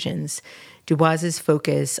divisions. Du Bois's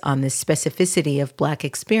focus on the specificity of Black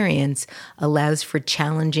experience allows for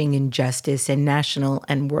challenging injustice in national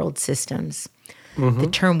and world systems. The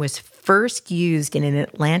term was first used in an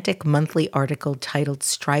Atlantic Monthly article titled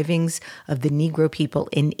Strivings of the Negro People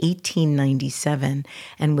in 1897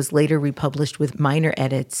 and was later republished with minor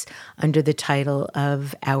edits under the title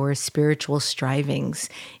of Our Spiritual Strivings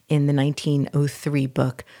in the 1903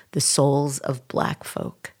 book, The Souls of Black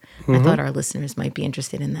Folk. I thought our listeners might be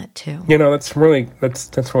interested in that too. That's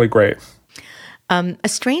really great. A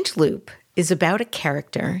Strange Loop is about a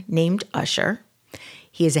character named Usher.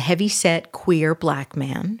 He is a heavy-set queer Black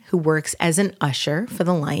man who works as an usher for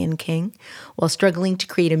the Lion King while struggling to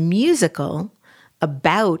create a musical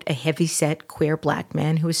about a heavy-set queer Black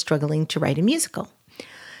man who is struggling to write a musical.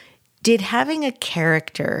 Did having a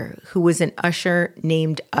character who was an usher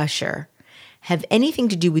named Usher have anything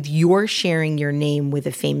to do with your sharing your name with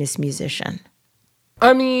a famous musician?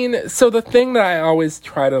 I mean, so the thing that I always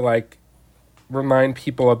try to remind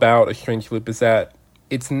people about A Strange Loop is that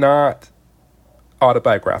it's not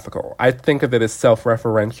autobiographical. I think of it as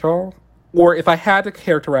self-referential, or if I had to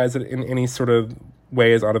characterize it in any sort of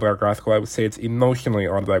way as autobiographical, I would say it's emotionally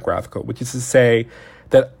autobiographical, which is to say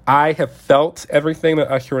that I have felt everything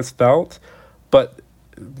that Usher has felt, but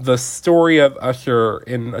the story of Usher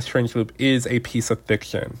in A Strange Loop is a piece of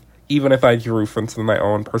fiction, even if I drew from some of my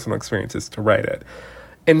own personal experiences to write it.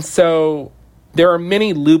 And so there are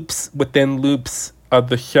many loops within loops of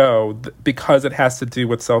the show because it has to do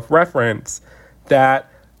with self-reference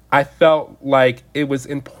that I felt like it was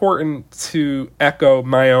important to echo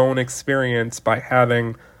my own experience by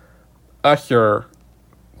having Usher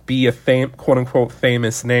be a quote-unquote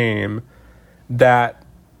famous name that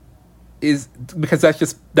is because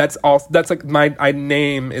my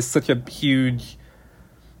name is such a huge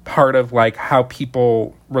part of how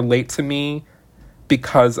people relate to me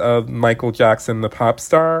because of Michael Jackson, the pop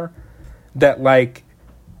star, that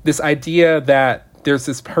this idea that there's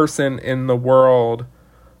this person in the world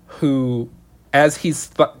who, as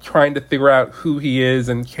he's trying to figure out who he is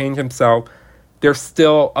and change himself, there's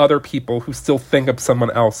still other people who still think of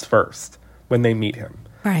someone else first when they meet him.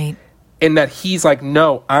 Right. And that he's like,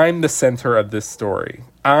 no, I'm the center of this story.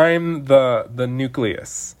 I'm the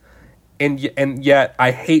nucleus. And yet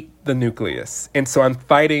I hate the nucleus. And so I'm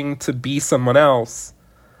fighting to be someone else,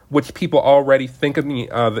 which people already think of me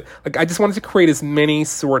of. I just wanted to create as many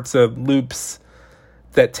sorts of loops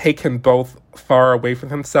that take him both far away from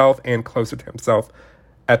himself and closer to himself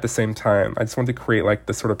at the same time. I just wanted to create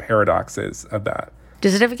the sort of paradoxes of that.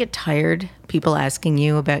 Does it ever get tired, people asking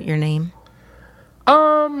you about your name?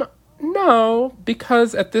 No,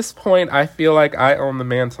 because at this point, I feel like I own the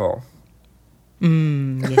mantle.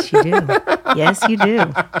 Yes, you do. Yes, you do.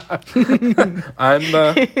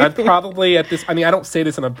 I'm probably at this, I don't say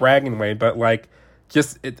this in a bragging way, but I'm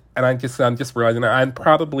just realizing that I'm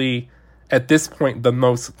probably at this point the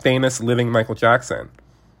most famous living Michael Jackson.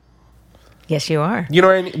 Yes, you are. You know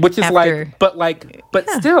what I mean? Which is still,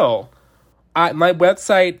 my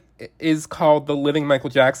website is called The Living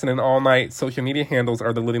Michael Jackson, and all my social media handles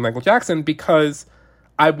are The Living Michael Jackson, because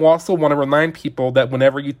I also want to remind people that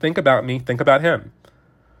whenever you think about me, think about him.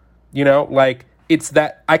 It's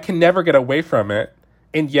that I can never get away from it,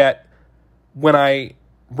 and yet when I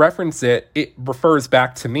reference it, it refers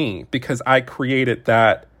back to me because I created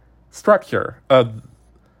that structure of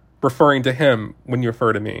referring to him when you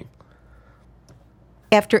refer to me.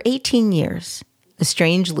 After 18 years, A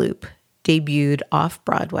Strange Loop debuted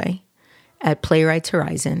off-Broadway at Playwrights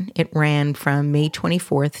Horizon. It ran from May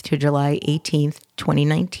 24th to July 18th,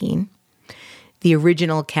 2019. The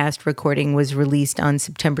original cast recording was released on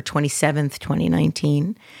September 27th,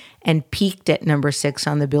 2019, and peaked at number 6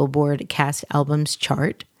 on the Billboard Cast Albums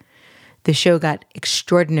chart. The show got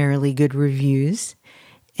extraordinarily good reviews,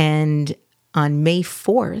 and on May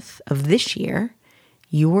 4th of this year,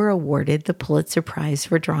 you were awarded the Pulitzer Prize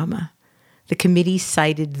for Drama. The committee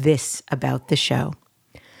cited this about the show.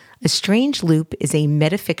 A Strange Loop is a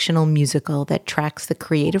metafictional musical that tracks the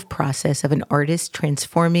creative process of an artist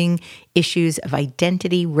transforming issues of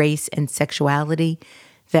identity, race, and sexuality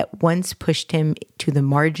that once pushed him to the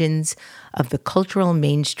margins of the cultural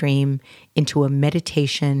mainstream into a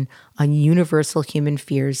meditation on universal human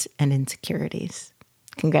fears and insecurities.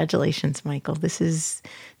 Congratulations, Michael. This is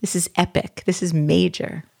epic. This is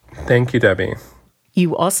major. Thank you, Debbie.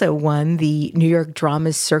 You also won the New York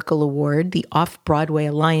Drama Circle Award, the Off-Broadway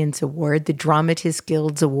Alliance Award, the Dramatists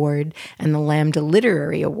Guilds Award, and the Lambda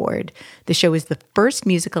Literary Award. The show is the first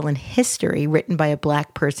musical in history written by a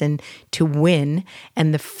Black person to win,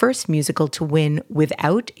 and the first musical to win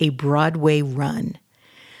without a Broadway run.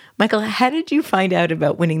 Michael, how did you find out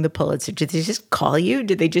about winning the Pulitzer? Did they just call you?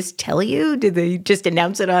 Did they just tell you? Did they just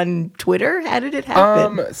announce it on Twitter? How did it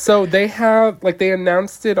happen? So they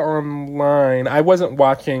announced it online. I wasn't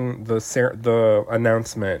watching the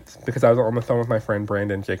announcement because I was on the phone with my friend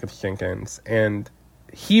Brandon Jacobs Jenkins, and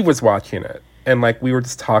he was watching it. And we were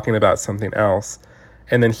just talking about something else,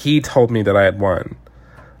 and then he told me that I had won.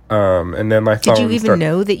 And then my phone. Did you even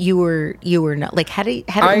know that you were not how did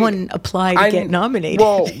one apply to get nominated?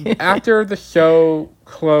 Well, after the show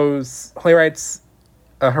closed, Playwrights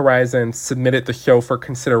Horizon submitted the show for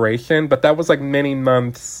consideration, but that was many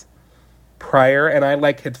months prior, and I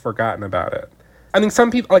had forgotten about it. I mean,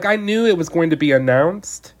 some people I knew it was going to be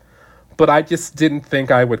announced, but I just didn't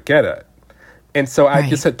think I would get it, and so I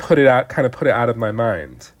just had put it out of my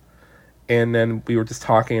mind. And then we were just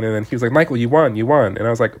talking, and then he was like, Michael, you won. And I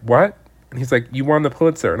was like, what? And he's like, you won the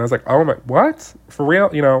Pulitzer. And I was like, oh my, what? For real?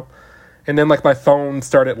 And then my phone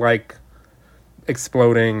started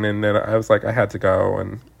exploding, and then I was like, I had to go,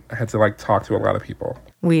 and I had to talk to a lot of people.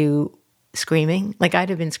 Were you screaming? I'd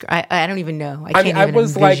have been I don't even know. I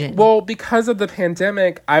was envision. Because of the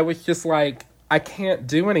pandemic, I was just I can't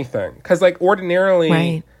do anything. Because ordinarily...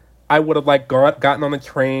 Right. I would have gotten on the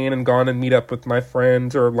train and gone and meet up with my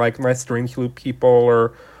friends or my Strange Loop people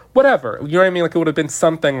or whatever. You know what I mean? It would have been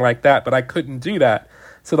something like that, but I couldn't do that.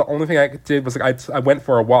 So the only thing I did was I went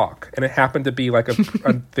for a walk, and it happened to be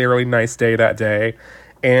a fairly nice day that day,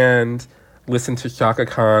 and listened to Chaka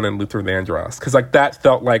Khan and Luther Vandross because that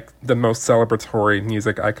felt like the most celebratory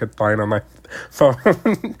music I could find on my phone.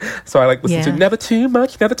 So I listened to Never Too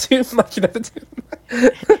Much, Never Too Much, Never Too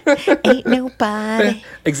Much. Ain't nobody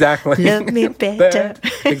exactly love me better.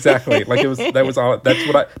 Exactly. That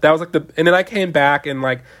was and then I came back, and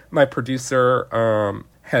my producer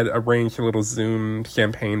had arranged a little Zoom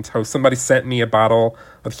champagne toast. Somebody sent me a bottle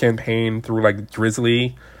of champagne through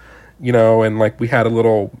Drizzly, and we had a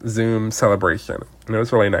little Zoom celebration, and it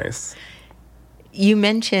was really nice. You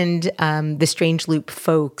mentioned the Strange Loop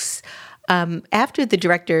folks. After the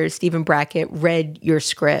director, Stephen Brackett, read your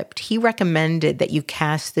script, he recommended that you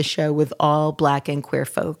cast the show with all Black and queer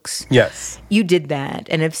folks. Yes. You did that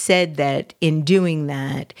and have said that in doing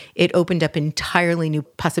that, it opened up entirely new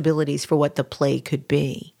possibilities for what the play could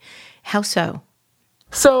be. How so?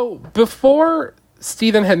 So before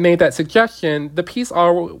Stephen had made that suggestion, the piece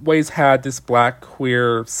always had this Black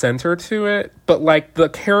queer center to it, but the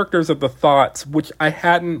characters of the thoughts, which I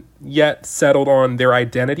hadn't yet settled on their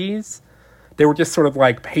identities, they were just sort of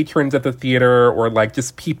patrons at the theater or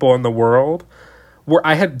just people in the world, where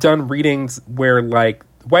I had done readings where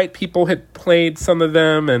white people had played some of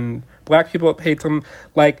them and Black people had played some.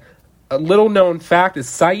 A little known fact is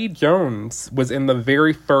Saeed Jones was in the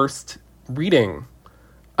very first reading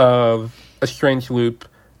of A Strange Loop,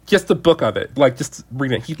 just the book of it, just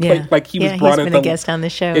reading it. He played, he was brought in. He's been a guest on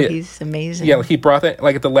the show. He's amazing. Yeah, he brought it,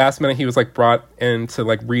 at the last minute, he was, brought in to,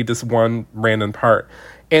 read this one random part.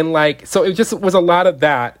 And, so it just was a lot of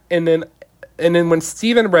that. And then when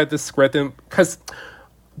Stephen read the script, and because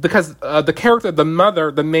the character, the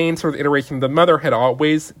mother, the main sort of iteration of the mother had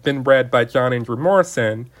always been read by John Andrew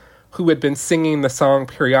Morrison, who had been singing the song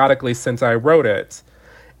periodically since I wrote it.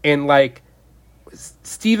 And,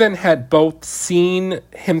 Stephen had both seen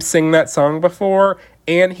him sing that song before,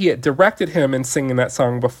 and he had directed him in singing that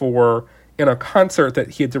song before in a concert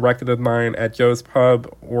that he had directed of mine at Joe's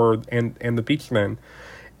Pub and the Beachman.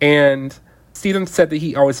 And Stephen said that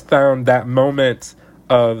he always found that moment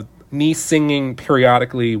of me singing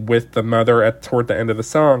periodically with the mother toward the end of the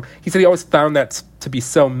song. He said he always found that to be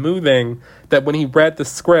so moving that when he read the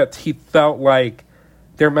script, he felt like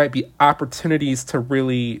there might be opportunities to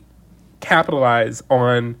really capitalize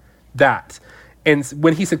on that. And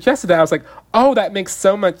when he suggested that, I was like, oh, that makes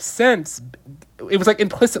so much sense. It was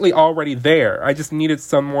implicitly already there. I just needed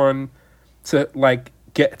someone to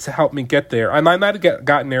help me get there. I might have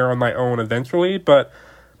gotten there on my own eventually, but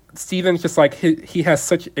Stephen's just he has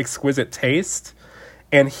such exquisite taste,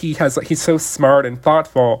 and he's so smart and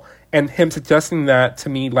thoughtful, and him suggesting that to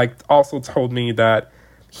me also told me that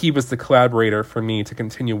he was the collaborator for me to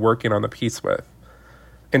continue working on the piece with.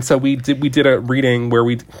 And so we did a reading where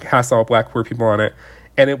we cast all Black queer people on it,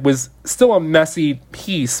 and it was still a messy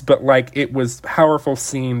piece, but it was powerful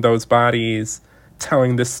seeing those bodies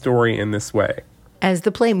telling this story in this way. As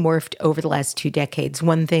the play morphed over the last 2 decades,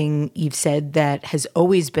 one thing you've said that has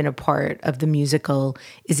always been a part of the musical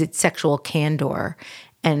is its sexual candor.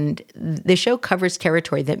 And the show covers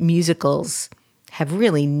territory that musicals have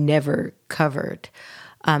really never covered.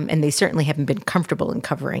 And they certainly haven't been comfortable in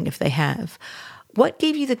covering if they have. What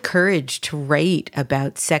gave you the courage to write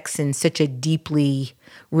about sex in such a deeply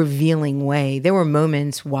revealing way? There were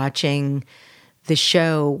moments watching the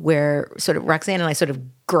show where sort of Roxanne and I sort of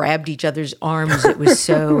grabbed each other's arms. It was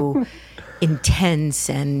so intense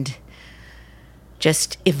and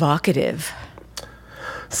just evocative.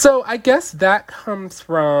 So I guess that comes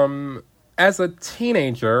from, as a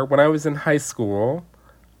teenager, when I was in high school,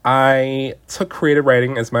 I took creative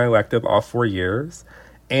writing as my elective all 4 years.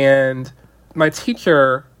 And my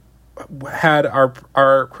teacher had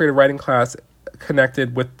our creative writing class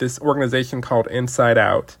connected with this organization called Inside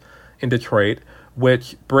Out in Detroit,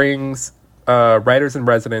 which brings writers and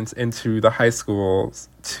residents into the high schools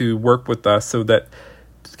to work with us so that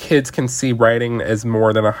kids can see writing as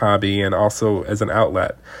more than a hobby and also as an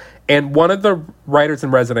outlet. And one of the writers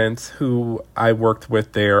and residents who I worked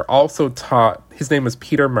with there also taught, his name was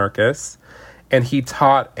Peter Marcus, and he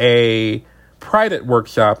taught a private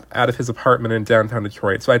workshop out of his apartment in downtown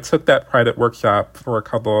Detroit. So I took that private workshop for a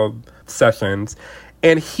couple of sessions,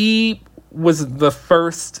 and he was the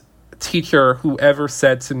first teacher who ever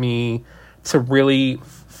said to me to really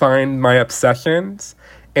find my obsessions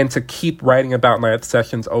and to keep writing about my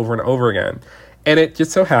obsessions over and over again. And it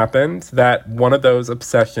just so happened that one of those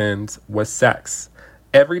obsessions was sex.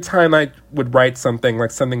 Every time I would write something, like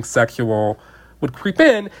something sexual would creep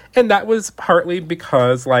in, and that was partly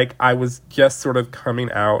because, like, I was just sort of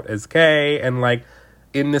coming out as gay and, like,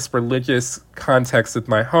 in this religious context of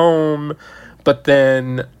my home. But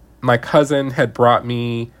then my cousin had brought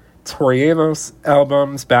me Tori Amos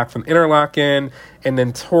albums back from Interlochen, and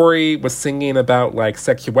then Tori was singing about, like,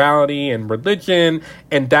 sexuality and religion,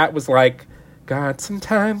 and that was like, God,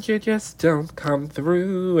 sometimes you just don't come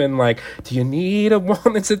through, and, like, do you need a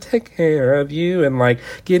woman to take care of you, and, like,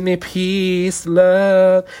 give me peace,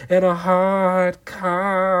 love, and a hard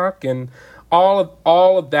cock, and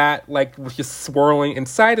all of that, like, was just swirling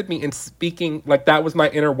inside of me and speaking, like, that was my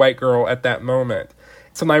inner white girl at that moment.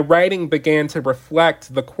 So my writing began to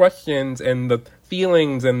reflect the questions and the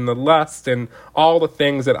feelings and the lust and all the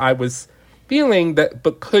things that I was feeling that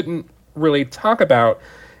but couldn't really talk about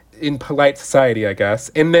in polite society, I guess.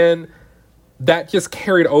 And then that just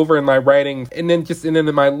carried over in my writing. And then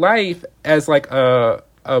in my life as, like, a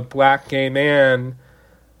Black gay man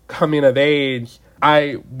coming of age,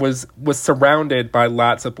 I was surrounded by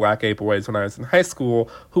lots of Black gay boys when I was in high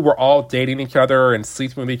school who were all dating each other and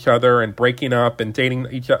sleeping with each other and breaking up and dating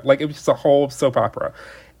each other. Like, it was just a whole soap opera.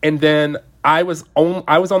 And then I was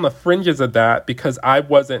on the fringes of that because I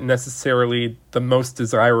wasn't necessarily the most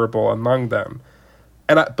desirable among them.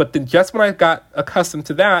 But then just when I got accustomed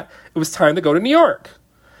to that, it was time to go to New York.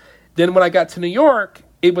 Then when I got to New York,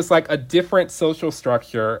 it was like a different social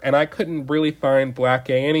structure, and I couldn't really find Black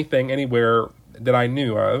gay anything anywhere that I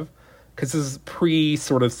knew of, because this is pre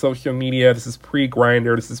sort of social media, this is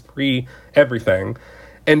pre-Grindr, this is pre-everything.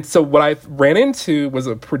 And so what I ran into was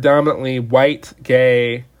a predominantly white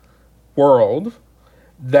gay world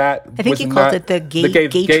that I think was you not, called it the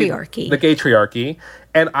gay-triarchy. The gay-triarchy.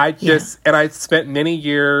 And I spent many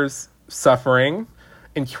years suffering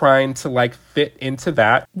and trying to, like, fit into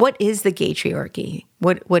that. What is the gay-triarchy?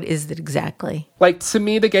 What is it exactly? Like, to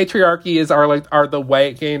me, the gay-triarchy are the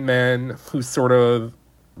white gay men who sort of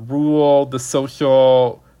rule the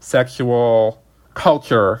social, sexual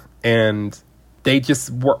culture, and they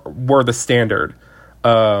just were the standard.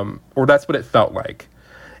 Or that's what it felt like.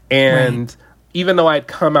 And even though I'd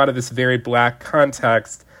come out of this very Black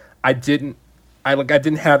context, I didn't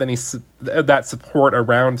have any that support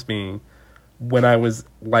around me when I was,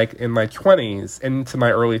 like, in my 20s and into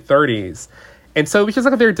my early 30s. And so it was just,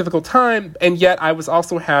 like, a very difficult time. And yet I was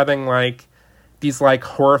also having, like, these, like,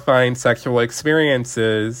 horrifying sexual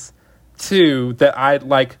experiences too that I,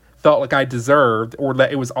 like, felt like I deserved, or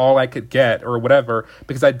that it was all I could get, or whatever,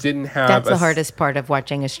 because I didn't have... That's the hardest part of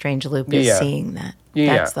watching A Strange Loop, is seeing that.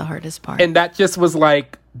 That's the hardest part. And that just was,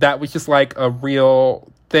 like, that was just, like, a real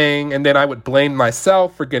thing. And then I would blame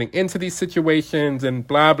myself for getting into these situations and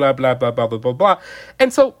blah, blah, blah, blah, blah, blah, blah, blah.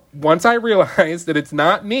 And so once I realized that it's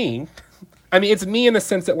not me, I mean, it's me in the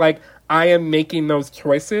sense that, like, I am making those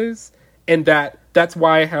choices, and that's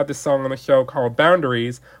why I have this song on the show called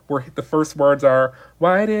Boundaries, where the first words are,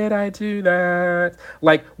 why did I do that?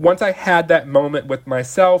 Like, once I had that moment with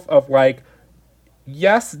myself of, like,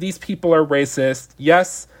 yes, these people are racist.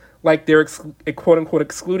 Yes, like, they're quote unquote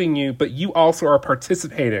excluding you, but you also are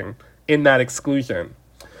participating in that exclusion.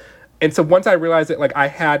 And so once I realized that, like, I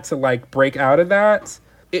had to, like, break out of that,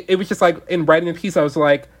 it was just, like, in writing the piece, I was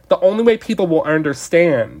like, the only way people will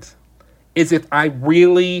understand is if I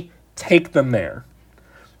really take them there.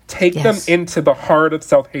 Take them into the heart of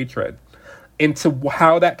self-hatred, into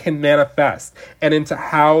how that can manifest, and into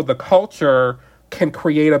how the culture can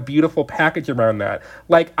create a beautiful package around that.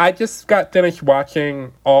 Like, I just got finished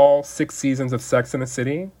watching all 6 seasons of Sex and the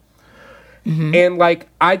City. Mm-hmm. And, like,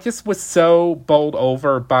 I just was so bowled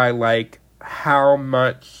over by, like, how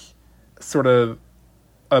much sort of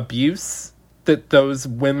abuse that those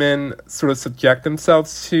women sort of subject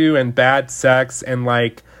themselves to, and bad sex, and,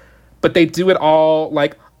 like, but they do it all,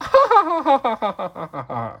 like,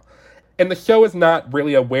 and the show is not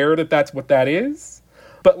really aware that that's what that is.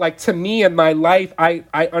 But, like, to me in my life, I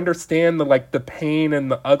understand the, like, the pain and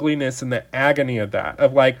the ugliness and the agony of that,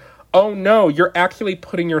 of, like, oh no, you're actually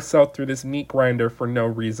putting yourself through this meat grinder for no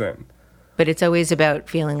reason. But it's always about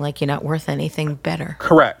feeling like you're not worth anything better.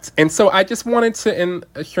 Correct. And so I just wanted to, in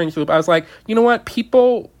A Strange Loop, I was like, you know what?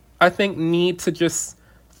 People, I think, need to just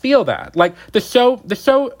feel that. Like, the show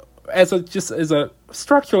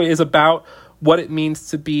structurally is about what it means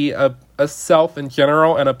to be a self in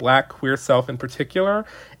general and a Black queer self in particular.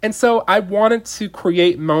 And so I wanted to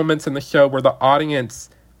create moments in the show where the audience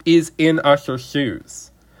is in Usher's shoes.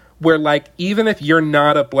 Where, like, even if you're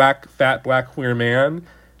not a fat black queer man,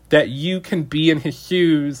 that you can be in his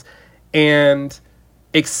shoes and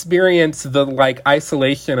experience the, like,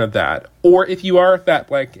 isolation of that. Or if you are a fat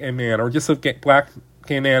black gay man, or just a black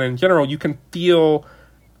gay man in general, you can feel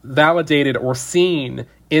validated or seen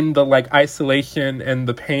in the, like, isolation and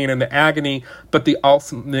the pain and the agony, but the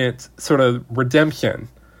ultimate sort of redemption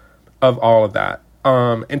of all of that.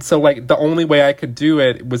 And so, like, the only way I could do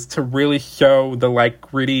it was to really show the, like,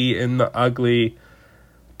 gritty and the ugly,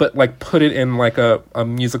 but, like, put it in, like, a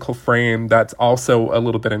musical frame that's also a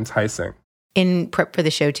little bit enticing. In prep for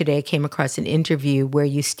the show today, I came across an interview where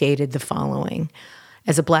you stated the following: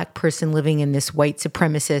 as a Black person living in this white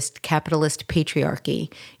supremacist capitalist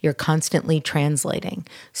patriarchy, you're constantly translating.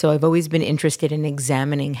 So I've always been interested in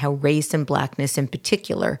examining how race and Blackness in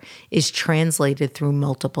particular is translated through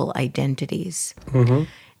multiple identities. Mm-hmm.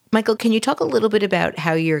 Michael, can you talk a little bit about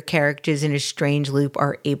how your characters in A Strange Loop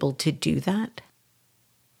are able to do that?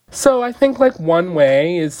 So I think, like, one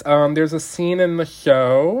way is there's a scene in the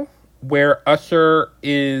show where Usher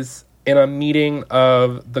is in a meeting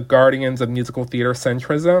of the guardians of musical theater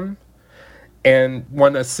centrism, and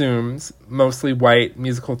one assumes mostly white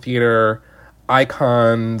musical theater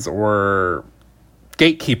icons or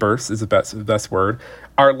gatekeepers is the best word,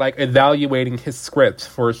 are, like, evaluating his script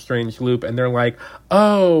for A Strange Loop, and they're like,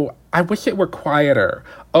 oh, I wish it were quieter,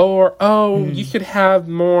 or you should have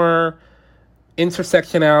more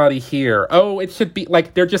intersectionality here, it should be,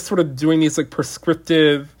 like, they're just sort of doing these, like,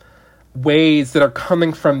 prescriptive ways that are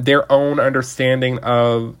coming from their own understanding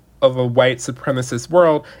of a white supremacist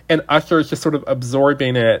world, and Usher is just sort of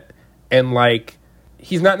absorbing it, and, like,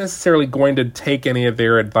 he's not necessarily going to take any of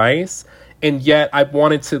their advice, and yet I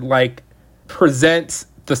wanted to, like, present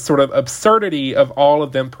the sort of absurdity of all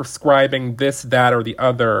of them prescribing this, that, or the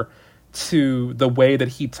other to the way that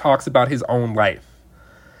he talks about his own life.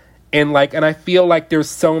 And, like, and I feel like there's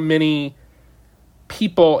so many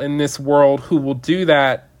people in this world who will do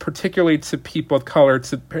that, particularly to people of color,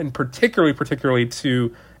 and particularly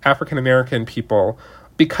to African American people,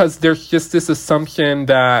 because there's just this assumption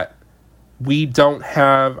that we don't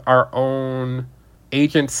have our own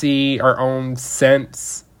agency, our own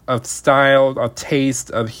sense of style, of taste,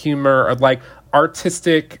 of humor, of, like,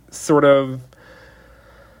 artistic sort of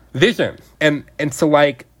vision. And so,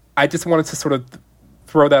 like, I just wanted to sort of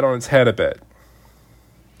throw that on its head a bit.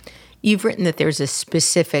 You've written that there's a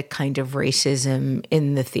specific kind of racism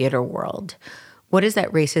in the theater world. What does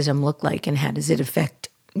that racism look like, and how does it affect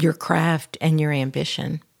your craft and your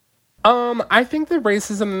ambition? I think the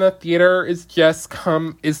racism in the theater just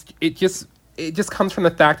comes from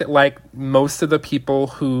the fact that, like, most of the people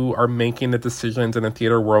who are making the decisions in the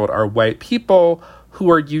theater world are white people who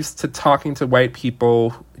are used to talking to white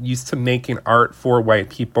people, used to making art for white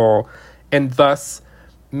people, and thus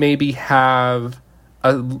maybe have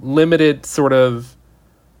a limited sort of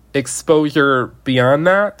exposure beyond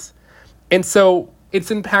that. And so it's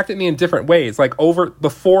impacted me in different ways. Like,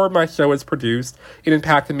 before my show was produced, it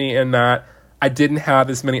impacted me in that I didn't have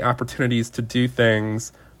as many opportunities to do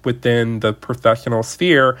things within the professional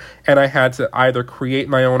sphere, and I had to either create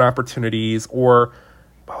my own opportunities or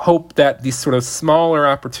hope that these sort of smaller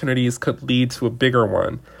opportunities could lead to a bigger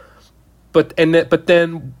one. But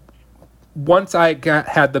then once I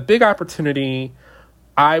had the big opportunity,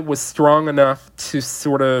 I was strong enough to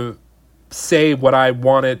sort of say what I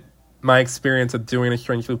wanted my experience of doing A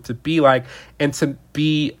Strange Loop to be like, and to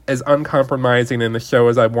be as uncompromising in the show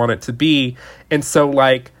as I want it to be. And so,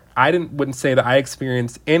 like, wouldn't say that I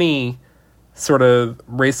experienced any sort of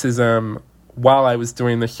racism while I was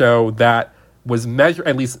doing the show that was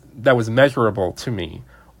that was measurable to me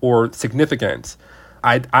or significant.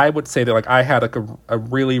 I would say that, like, I had like a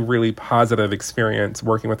really, really positive experience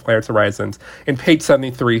working with Playwrights Horizons. And Page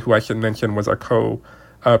 73, who I should mention was our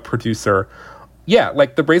co-producer. Yeah,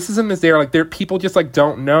 like, the racism is there. Like, people just, like,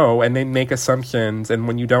 don't know, and they make assumptions. And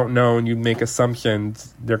when you don't know and you make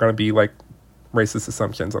assumptions, they're going to be, like, racist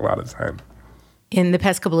assumptions a lot of the time. In the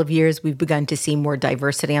past couple of years, we've begun to see more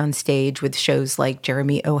diversity on stage with shows like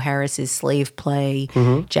Jeremy O. Harris's Slave Play,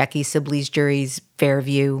 Jackie Sibley's Jury's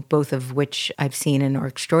Fairview, both of which I've seen and are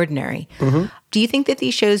extraordinary. Do you think that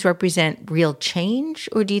these shows represent real change,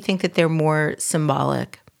 or do you think that they're more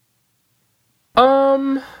symbolic?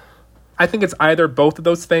 I think it's either both of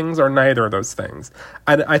those things or neither of those things.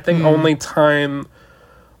 I think only time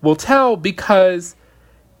will tell, because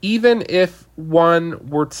even if one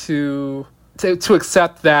were to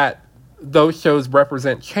accept that those shows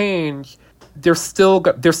represent change, there's still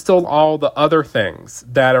all the other things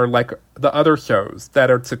that are like the other shows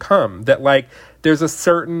that are to come. That, like, there's a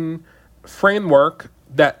certain framework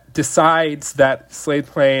that decides that Slave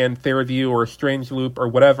Play and Fairview or Strange Loop or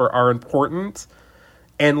whatever are important,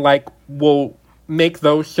 and, like, will make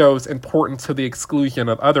those shows important to the exclusion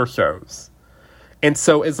of other shows. And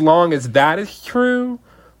so as long as that is true,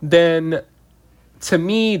 then to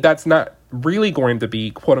me, that's not really going to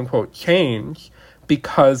be quote unquote change,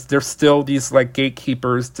 because there's still these, like,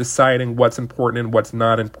 gatekeepers deciding what's important and what's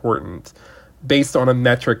not important based on a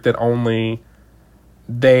metric that only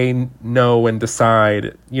they know and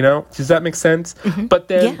decide, you know? Does that make sense? But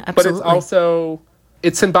then, yeah, but it's also,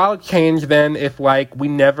 it's symbolic change then if, like, we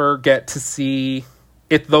never get to see,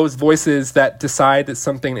 if those voices that decide that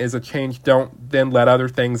something is a change don't then let other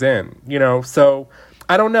things in, you know? So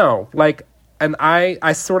I don't know. Like, and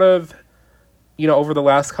I sort of, you know, over the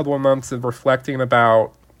last couple of months of reflecting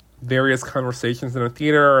about various conversations in the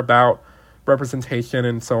theater about representation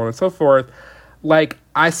and so on and so forth, like,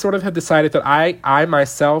 I sort of have decided that I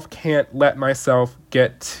myself can't let myself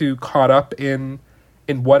get too caught up in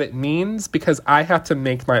what it means, because I have to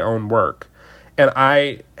make my own work. And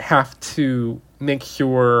I have to make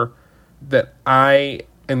sure that I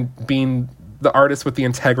am being the artist with the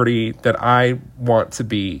integrity that I want to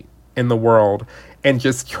be in the world, and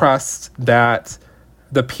just trust that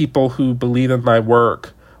the people who believe in my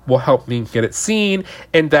work will help me get it seen,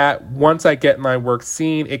 and that once I get my work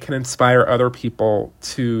seen, it can inspire other people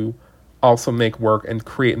to also make work and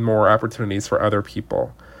create more opportunities for other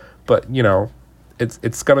people. But, you know,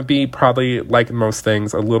 it's going to be probably, like most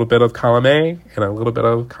things, a little bit of column A and a little bit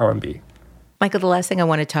of column B. Michael, the last thing I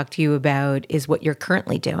want to talk to you about is what you're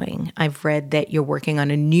currently doing. I've read that you're working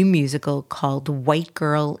on a new musical called White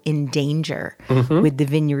Girl in Danger with the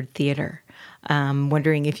Vineyard Theater.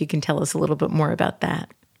 Wondering if you can tell us a little bit more about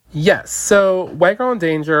that. Yes. So White Girl in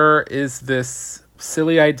Danger is this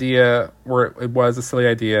silly idea, or it was a silly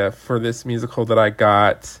idea, for this musical that I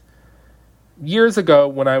got years ago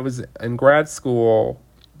when I was in grad school,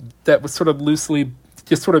 that was sort of loosely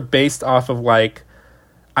just sort of based off of, like,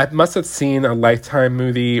 I must have seen a Lifetime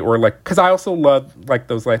movie, or, like, because I also love, like,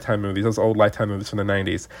 those Lifetime movies, those old Lifetime movies from the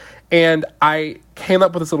 90s. And I came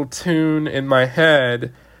up with this little tune in my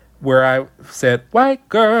head where I said, white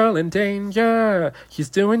girl in danger, she's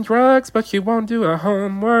doing drugs, but she won't do her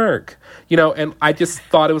homework. You know, and I just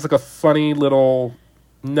thought it was like a funny little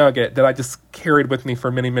nugget that I just carried with me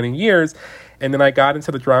for many, many years. And then I got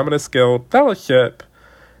into the Dramatist Guild Fellowship.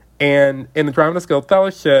 And in the Dramatist Guild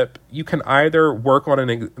Fellowship, you can either work on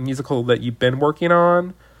a musical that you've been working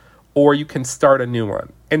on, or you can start a new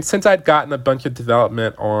one. And since I'd gotten a bunch of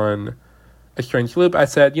development on A Strange Loop, I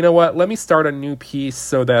said, you know what, let me start a new piece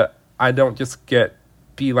so that I don't just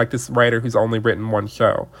be like this writer who's only written one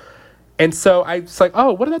show. And so I was like,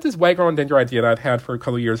 oh, what about this White Girl in Danger idea that I've had for a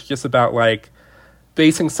couple of years, just about, like,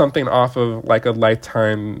 basing something off of, like, a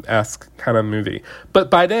Lifetime-esque kind of movie. But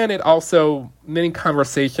by then, it also, many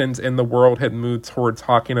conversations in the world had moved toward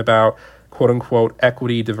talking about, quote-unquote,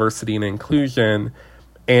 equity, diversity, and inclusion,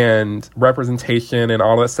 and representation and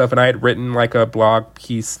all that stuff. And I had written, like, a blog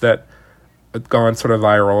piece that had gone sort of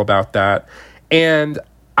viral about that. And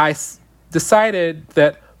I decided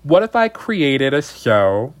that, what if I created a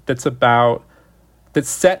show that's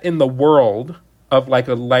set in the world of, like,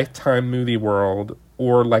 a Lifetime movie world,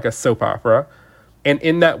 or like a soap opera. And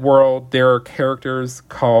in that world, there are characters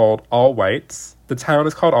called All Whites. The town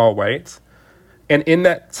is called All White. And in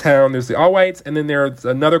that town, there's the all-whites, and then there's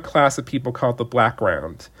another class of people called the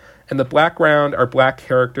background. And the background are black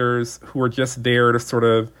characters who are just there to sort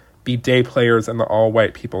of be day players in the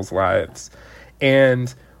all-white people's lives.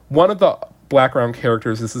 And one of the background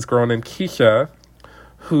characters is this girl named Keisha,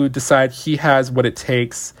 who decides she has what it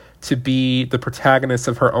takes to be the protagonist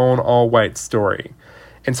of her own all-white story.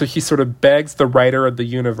 And so she sort of begs the writer of the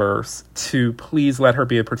universe to please let her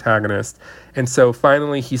be a protagonist. And so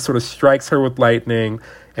finally he sort of strikes her with lightning,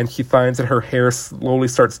 and she finds that her hair slowly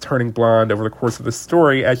starts turning blonde over the course of the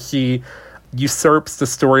story as she usurps the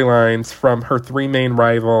storylines from her three main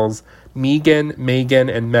rivals, Megan, Megan,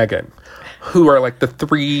 and Megan, who are like the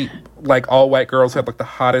three like all-white girls who have like the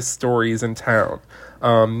hottest stories in town.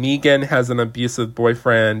 Megan has an abusive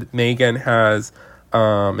boyfriend. Megan has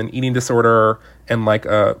an eating disorder and like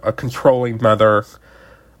a controlling mother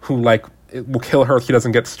who like will kill her if she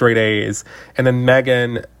doesn't get straight A's. And then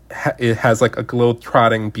Megan has like a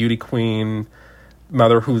globe-trotting beauty queen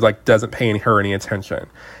mother who like doesn't pay her any attention.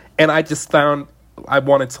 And I just found I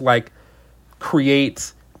wanted to like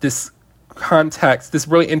create this context, this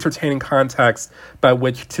really entertaining context by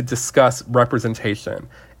which to discuss representation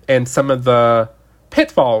and some of the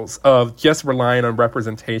pitfalls of just relying on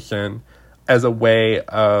representation as a way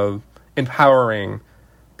of empowering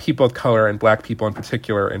people of color and black people in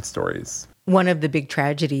particular in stories. One of the big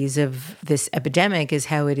tragedies of this epidemic is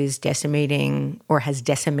how it is decimating or has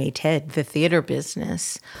decimated the theater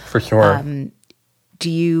business. For sure. Do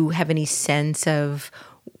you have any sense of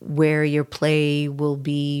where your play will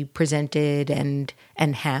be presented and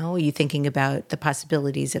how? Are you thinking about the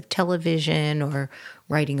possibilities of television or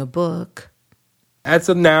writing a book? As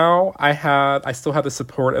of now, I still have the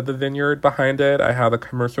support of the Vineyard behind it. I have a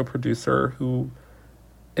commercial producer who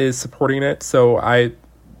is supporting it. So I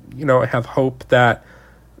have hope that,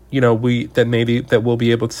 we'll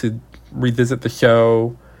be able to revisit the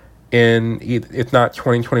show in, if not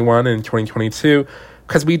 2021 and 2022,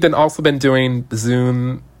 because we've also been doing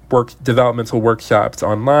Zoom developmental workshops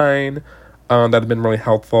online that have been really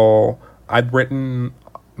helpful. I've written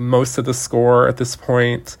most of the score at this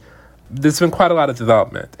point. There's been quite a lot of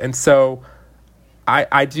development. And so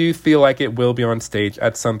I do feel like it will be on stage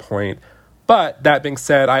at some point. But that being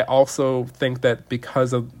said, I also think that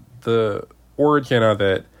because of the origin of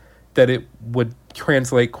it, that it would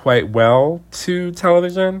translate quite well to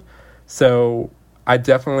television. So I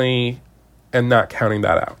definitely am not counting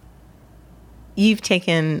that out. You've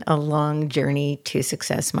taken a long journey to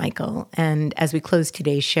success, Michael. And as we close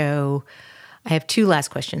today's show, I have two last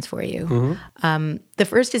questions for you. Mm-hmm. The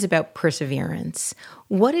first is about perseverance.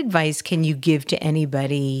 What advice can you give to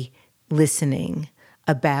anybody listening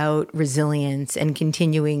about resilience and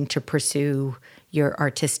continuing to pursue your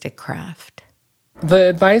artistic craft? The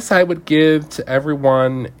advice I would give to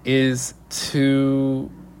everyone is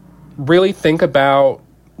to really think about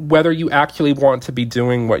whether you actually want to be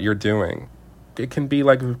doing what you're doing. It can be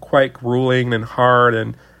like quite grueling and hard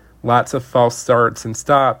and lots of false starts and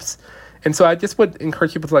stops. And so I just would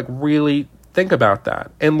encourage people to like really think about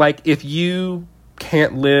that. And like if you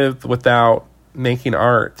can't live without making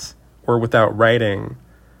art or without writing,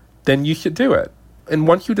 then you should do it. And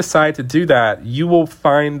once you decide to do that, you will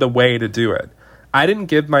find the way to do it. I didn't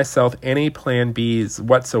give myself any plan Bs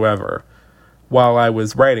whatsoever while I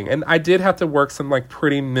was writing. And I did have to work some like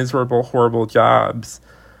pretty miserable, horrible jobs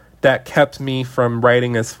that kept me from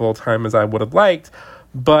writing as full-time as I would have liked.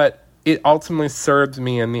 But it ultimately served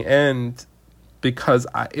me in the end because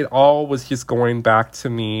it all was just going back to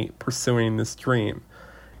me pursuing this dream.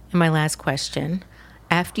 And my last question,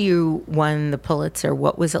 after you won the Pulitzer,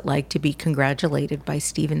 what was it like to be congratulated by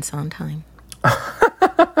Stephen Sondheim?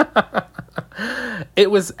 It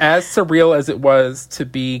was as surreal as it was to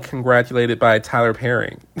be congratulated by Tyler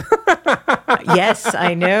Perry. Yes,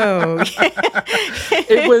 I know.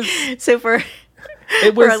 It was... So for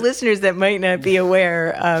our listeners that might not be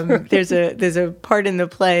aware, there's a part in the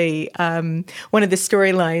play. One of the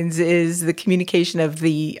storylines is the communication of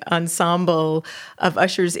the ensemble of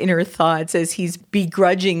Usher's inner thoughts as he's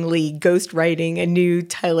begrudgingly ghostwriting a new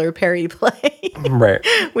Tyler Perry play, right?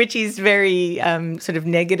 Which he's very sort of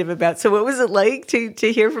negative about. So, what was it like to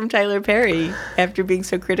hear from Tyler Perry after being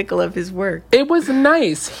so critical of his work? It was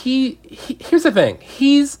nice. He here's the thing.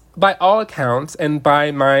 He's, by all accounts, and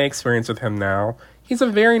by my experience with him now, he's a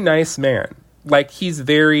very nice man. Like, he's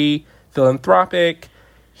very philanthropic.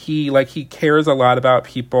 He cares a lot about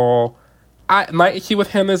people. My issue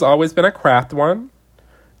with him has always been a craft one.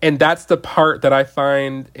 And that's the part that I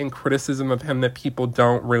find in criticism of him that people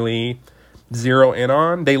don't really zero in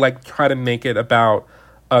on. They try to make it about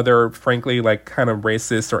other, frankly, kind of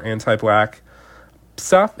racist or anti-Black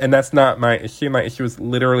stuff, and that's not my issue. My issue is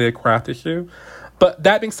literally a craft issue. But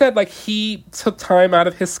that being said, like, he took time out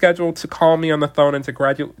of his schedule to call me on the phone and to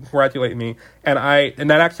congratulate me, and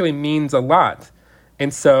that actually means a lot.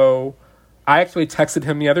 And so I actually texted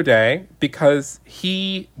him the other day because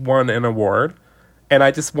he won an award, and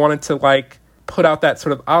I just wanted to, like, put out that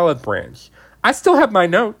sort of olive branch. I still have my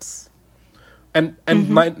notes, and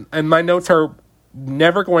my notes are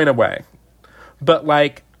never going away. But,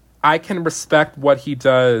 like, I can respect what he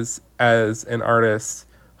does as an artist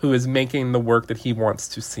who is making the work that he wants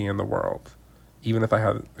to see in the world, even if I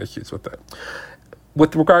have issues with it.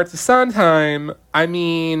 With regard to Sondheim, I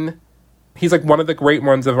mean, he's like one of the great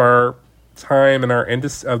ones of our time and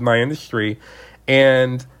of my industry,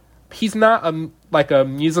 and he's not a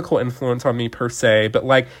musical influence on me per se, but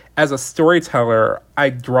like as a storyteller, I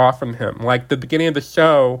draw from him. Like the beginning of the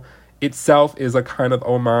show itself is a kind of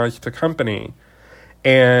homage to Company,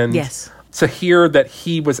 and to hear that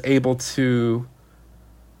he was able to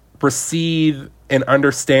receive and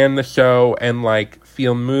understand the show and like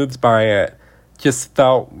feel moved by it just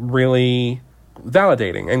felt really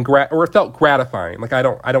validating and it felt gratifying. Like I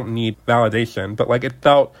don't need validation, but like it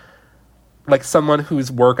felt like someone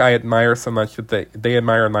whose work I admire so much that they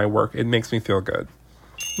admire my work. It makes me feel good.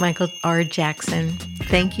 Michael R. Jackson,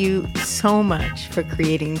 thank you so much for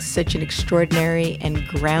creating such an extraordinary and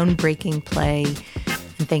groundbreaking play.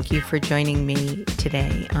 And thank you for joining me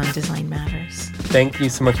today on Design Matters. Thank you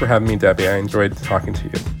so much for having me, Debbie. I enjoyed talking to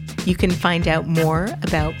you. You can find out more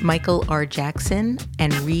about Michael R. Jackson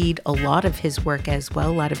and read a lot of his work as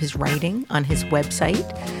well, a lot of his writing on his website,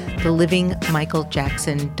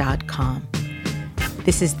 thelivingmichaeljackson.com.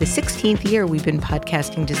 This is the 16th year we've been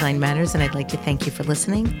podcasting Design Matters, and I'd like to thank you for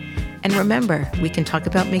listening. And remember, we can talk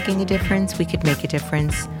about making a difference, we could make a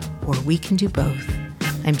difference, or we can do both.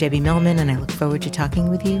 I'm Debbie Millman, and I look forward to talking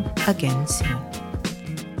with you again soon.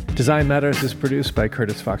 Design Matters is produced by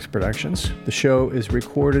Curtis Fox Productions. The show is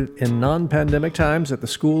recorded in non-pandemic times at the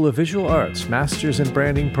School of Visual Arts Masters in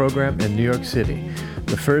Branding program in New York City,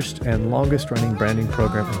 the first and longest-running branding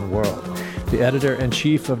program in the world. The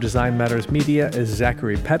editor-in-chief of Design Matters Media is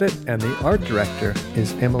Zachary Pettit, and the art director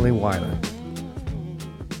is Emily Weiland.